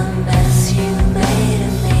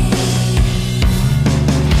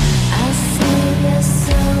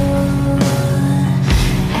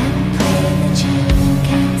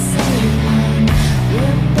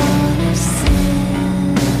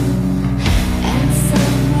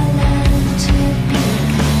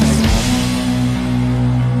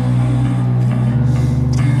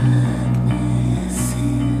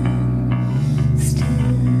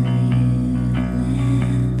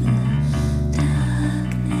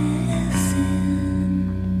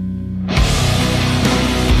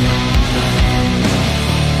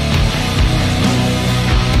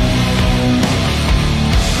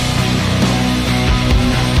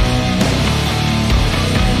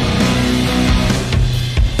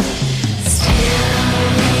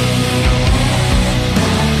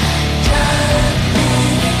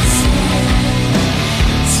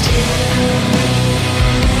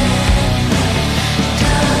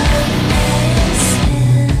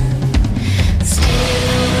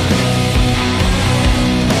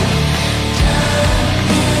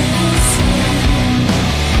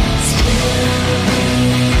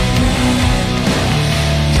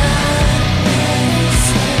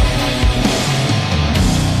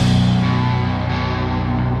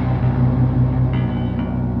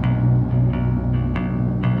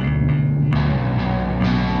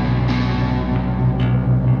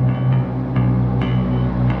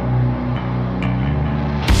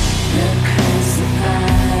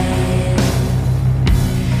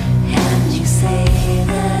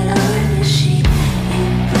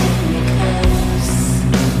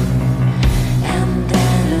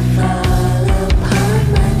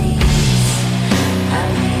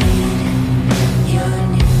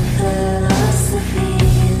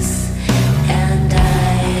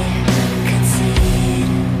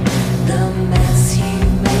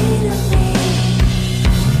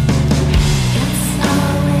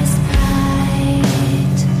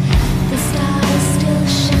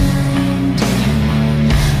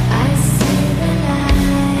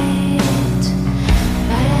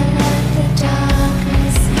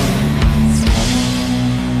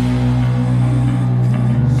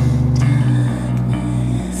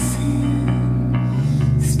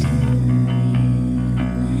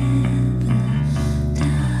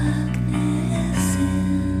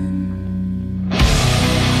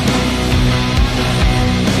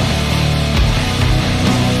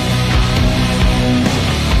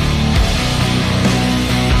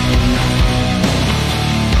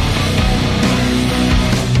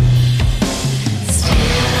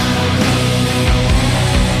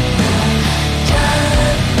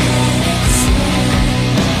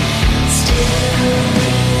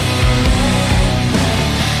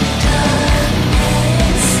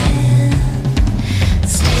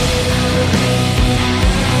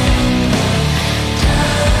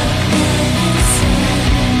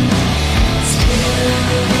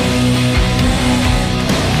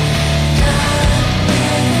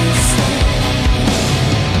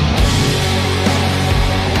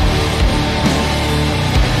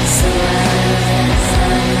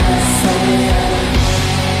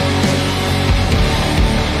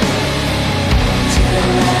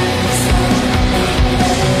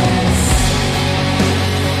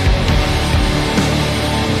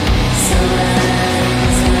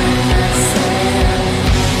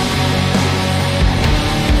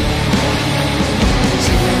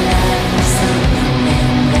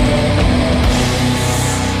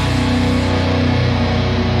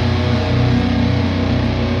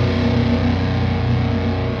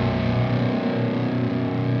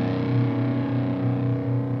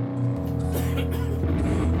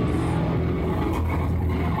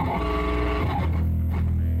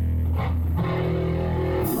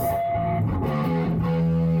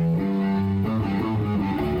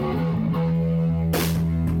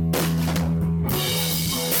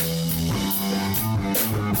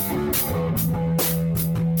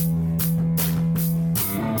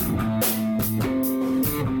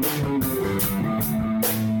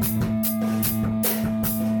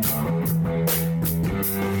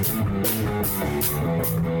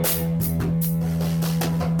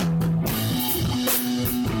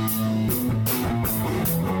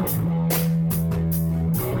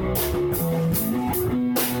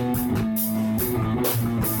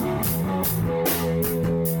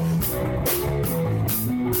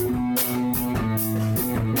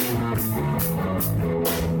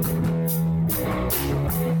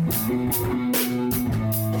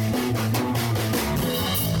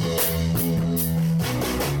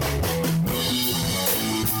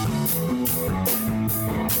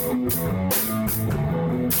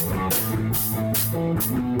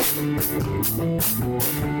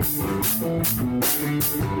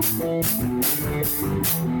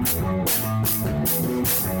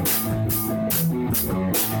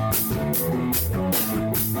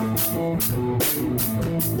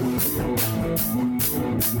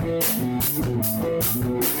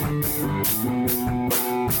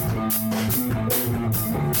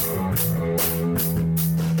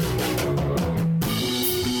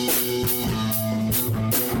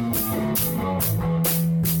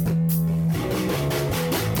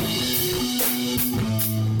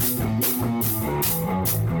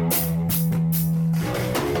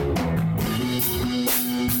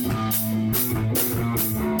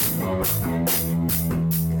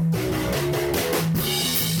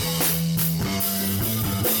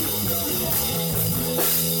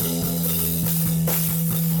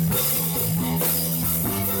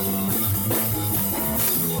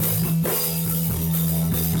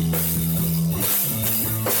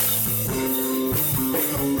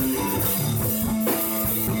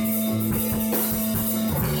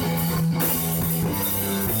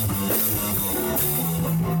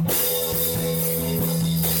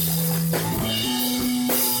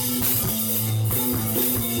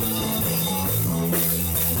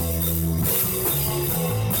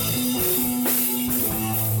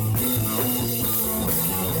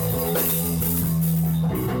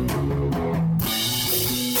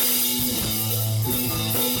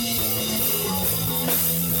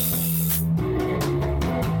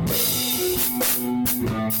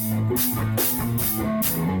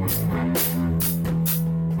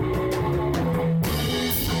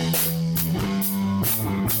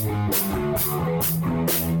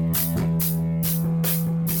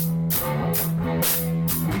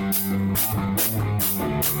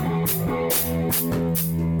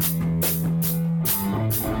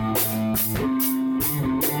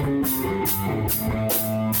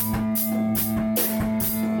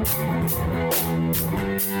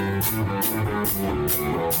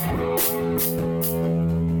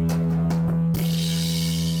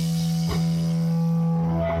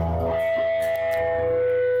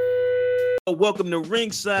Welcome to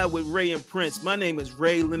Ringside with Ray and Prince. My name is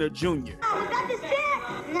Ray Leonard Jr. Oh, is that the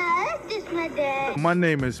set? No, that's just my dad. My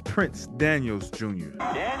name is Prince Daniels Jr.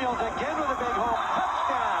 Daniels again with a big home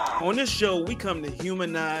touchdown. On this show, we come to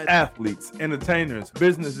humanize athletes, entertainers,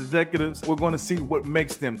 business executives. We're going to see what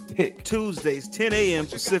makes them tick. Tuesdays, 10 a.m.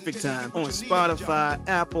 Pacific time on Spotify,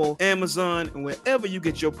 Apple, Amazon, and wherever you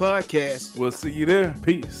get your podcasts. We'll see you there.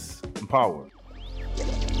 Peace and power.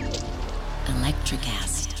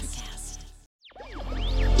 Electricast.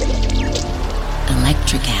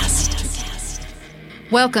 Electricast.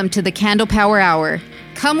 Welcome to the Candle Power Hour.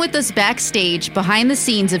 Come with us backstage behind the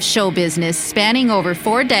scenes of show business spanning over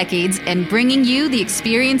 4 decades and bringing you the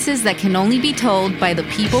experiences that can only be told by the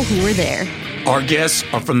people who were there. Our guests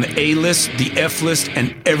are from the A-list, the F-list,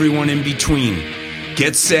 and everyone in between.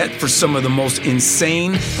 Get set for some of the most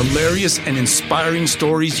insane, hilarious, and inspiring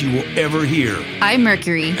stories you will ever hear. I'm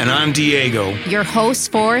Mercury. And I'm Diego. Your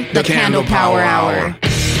host for the Candle Power Hour.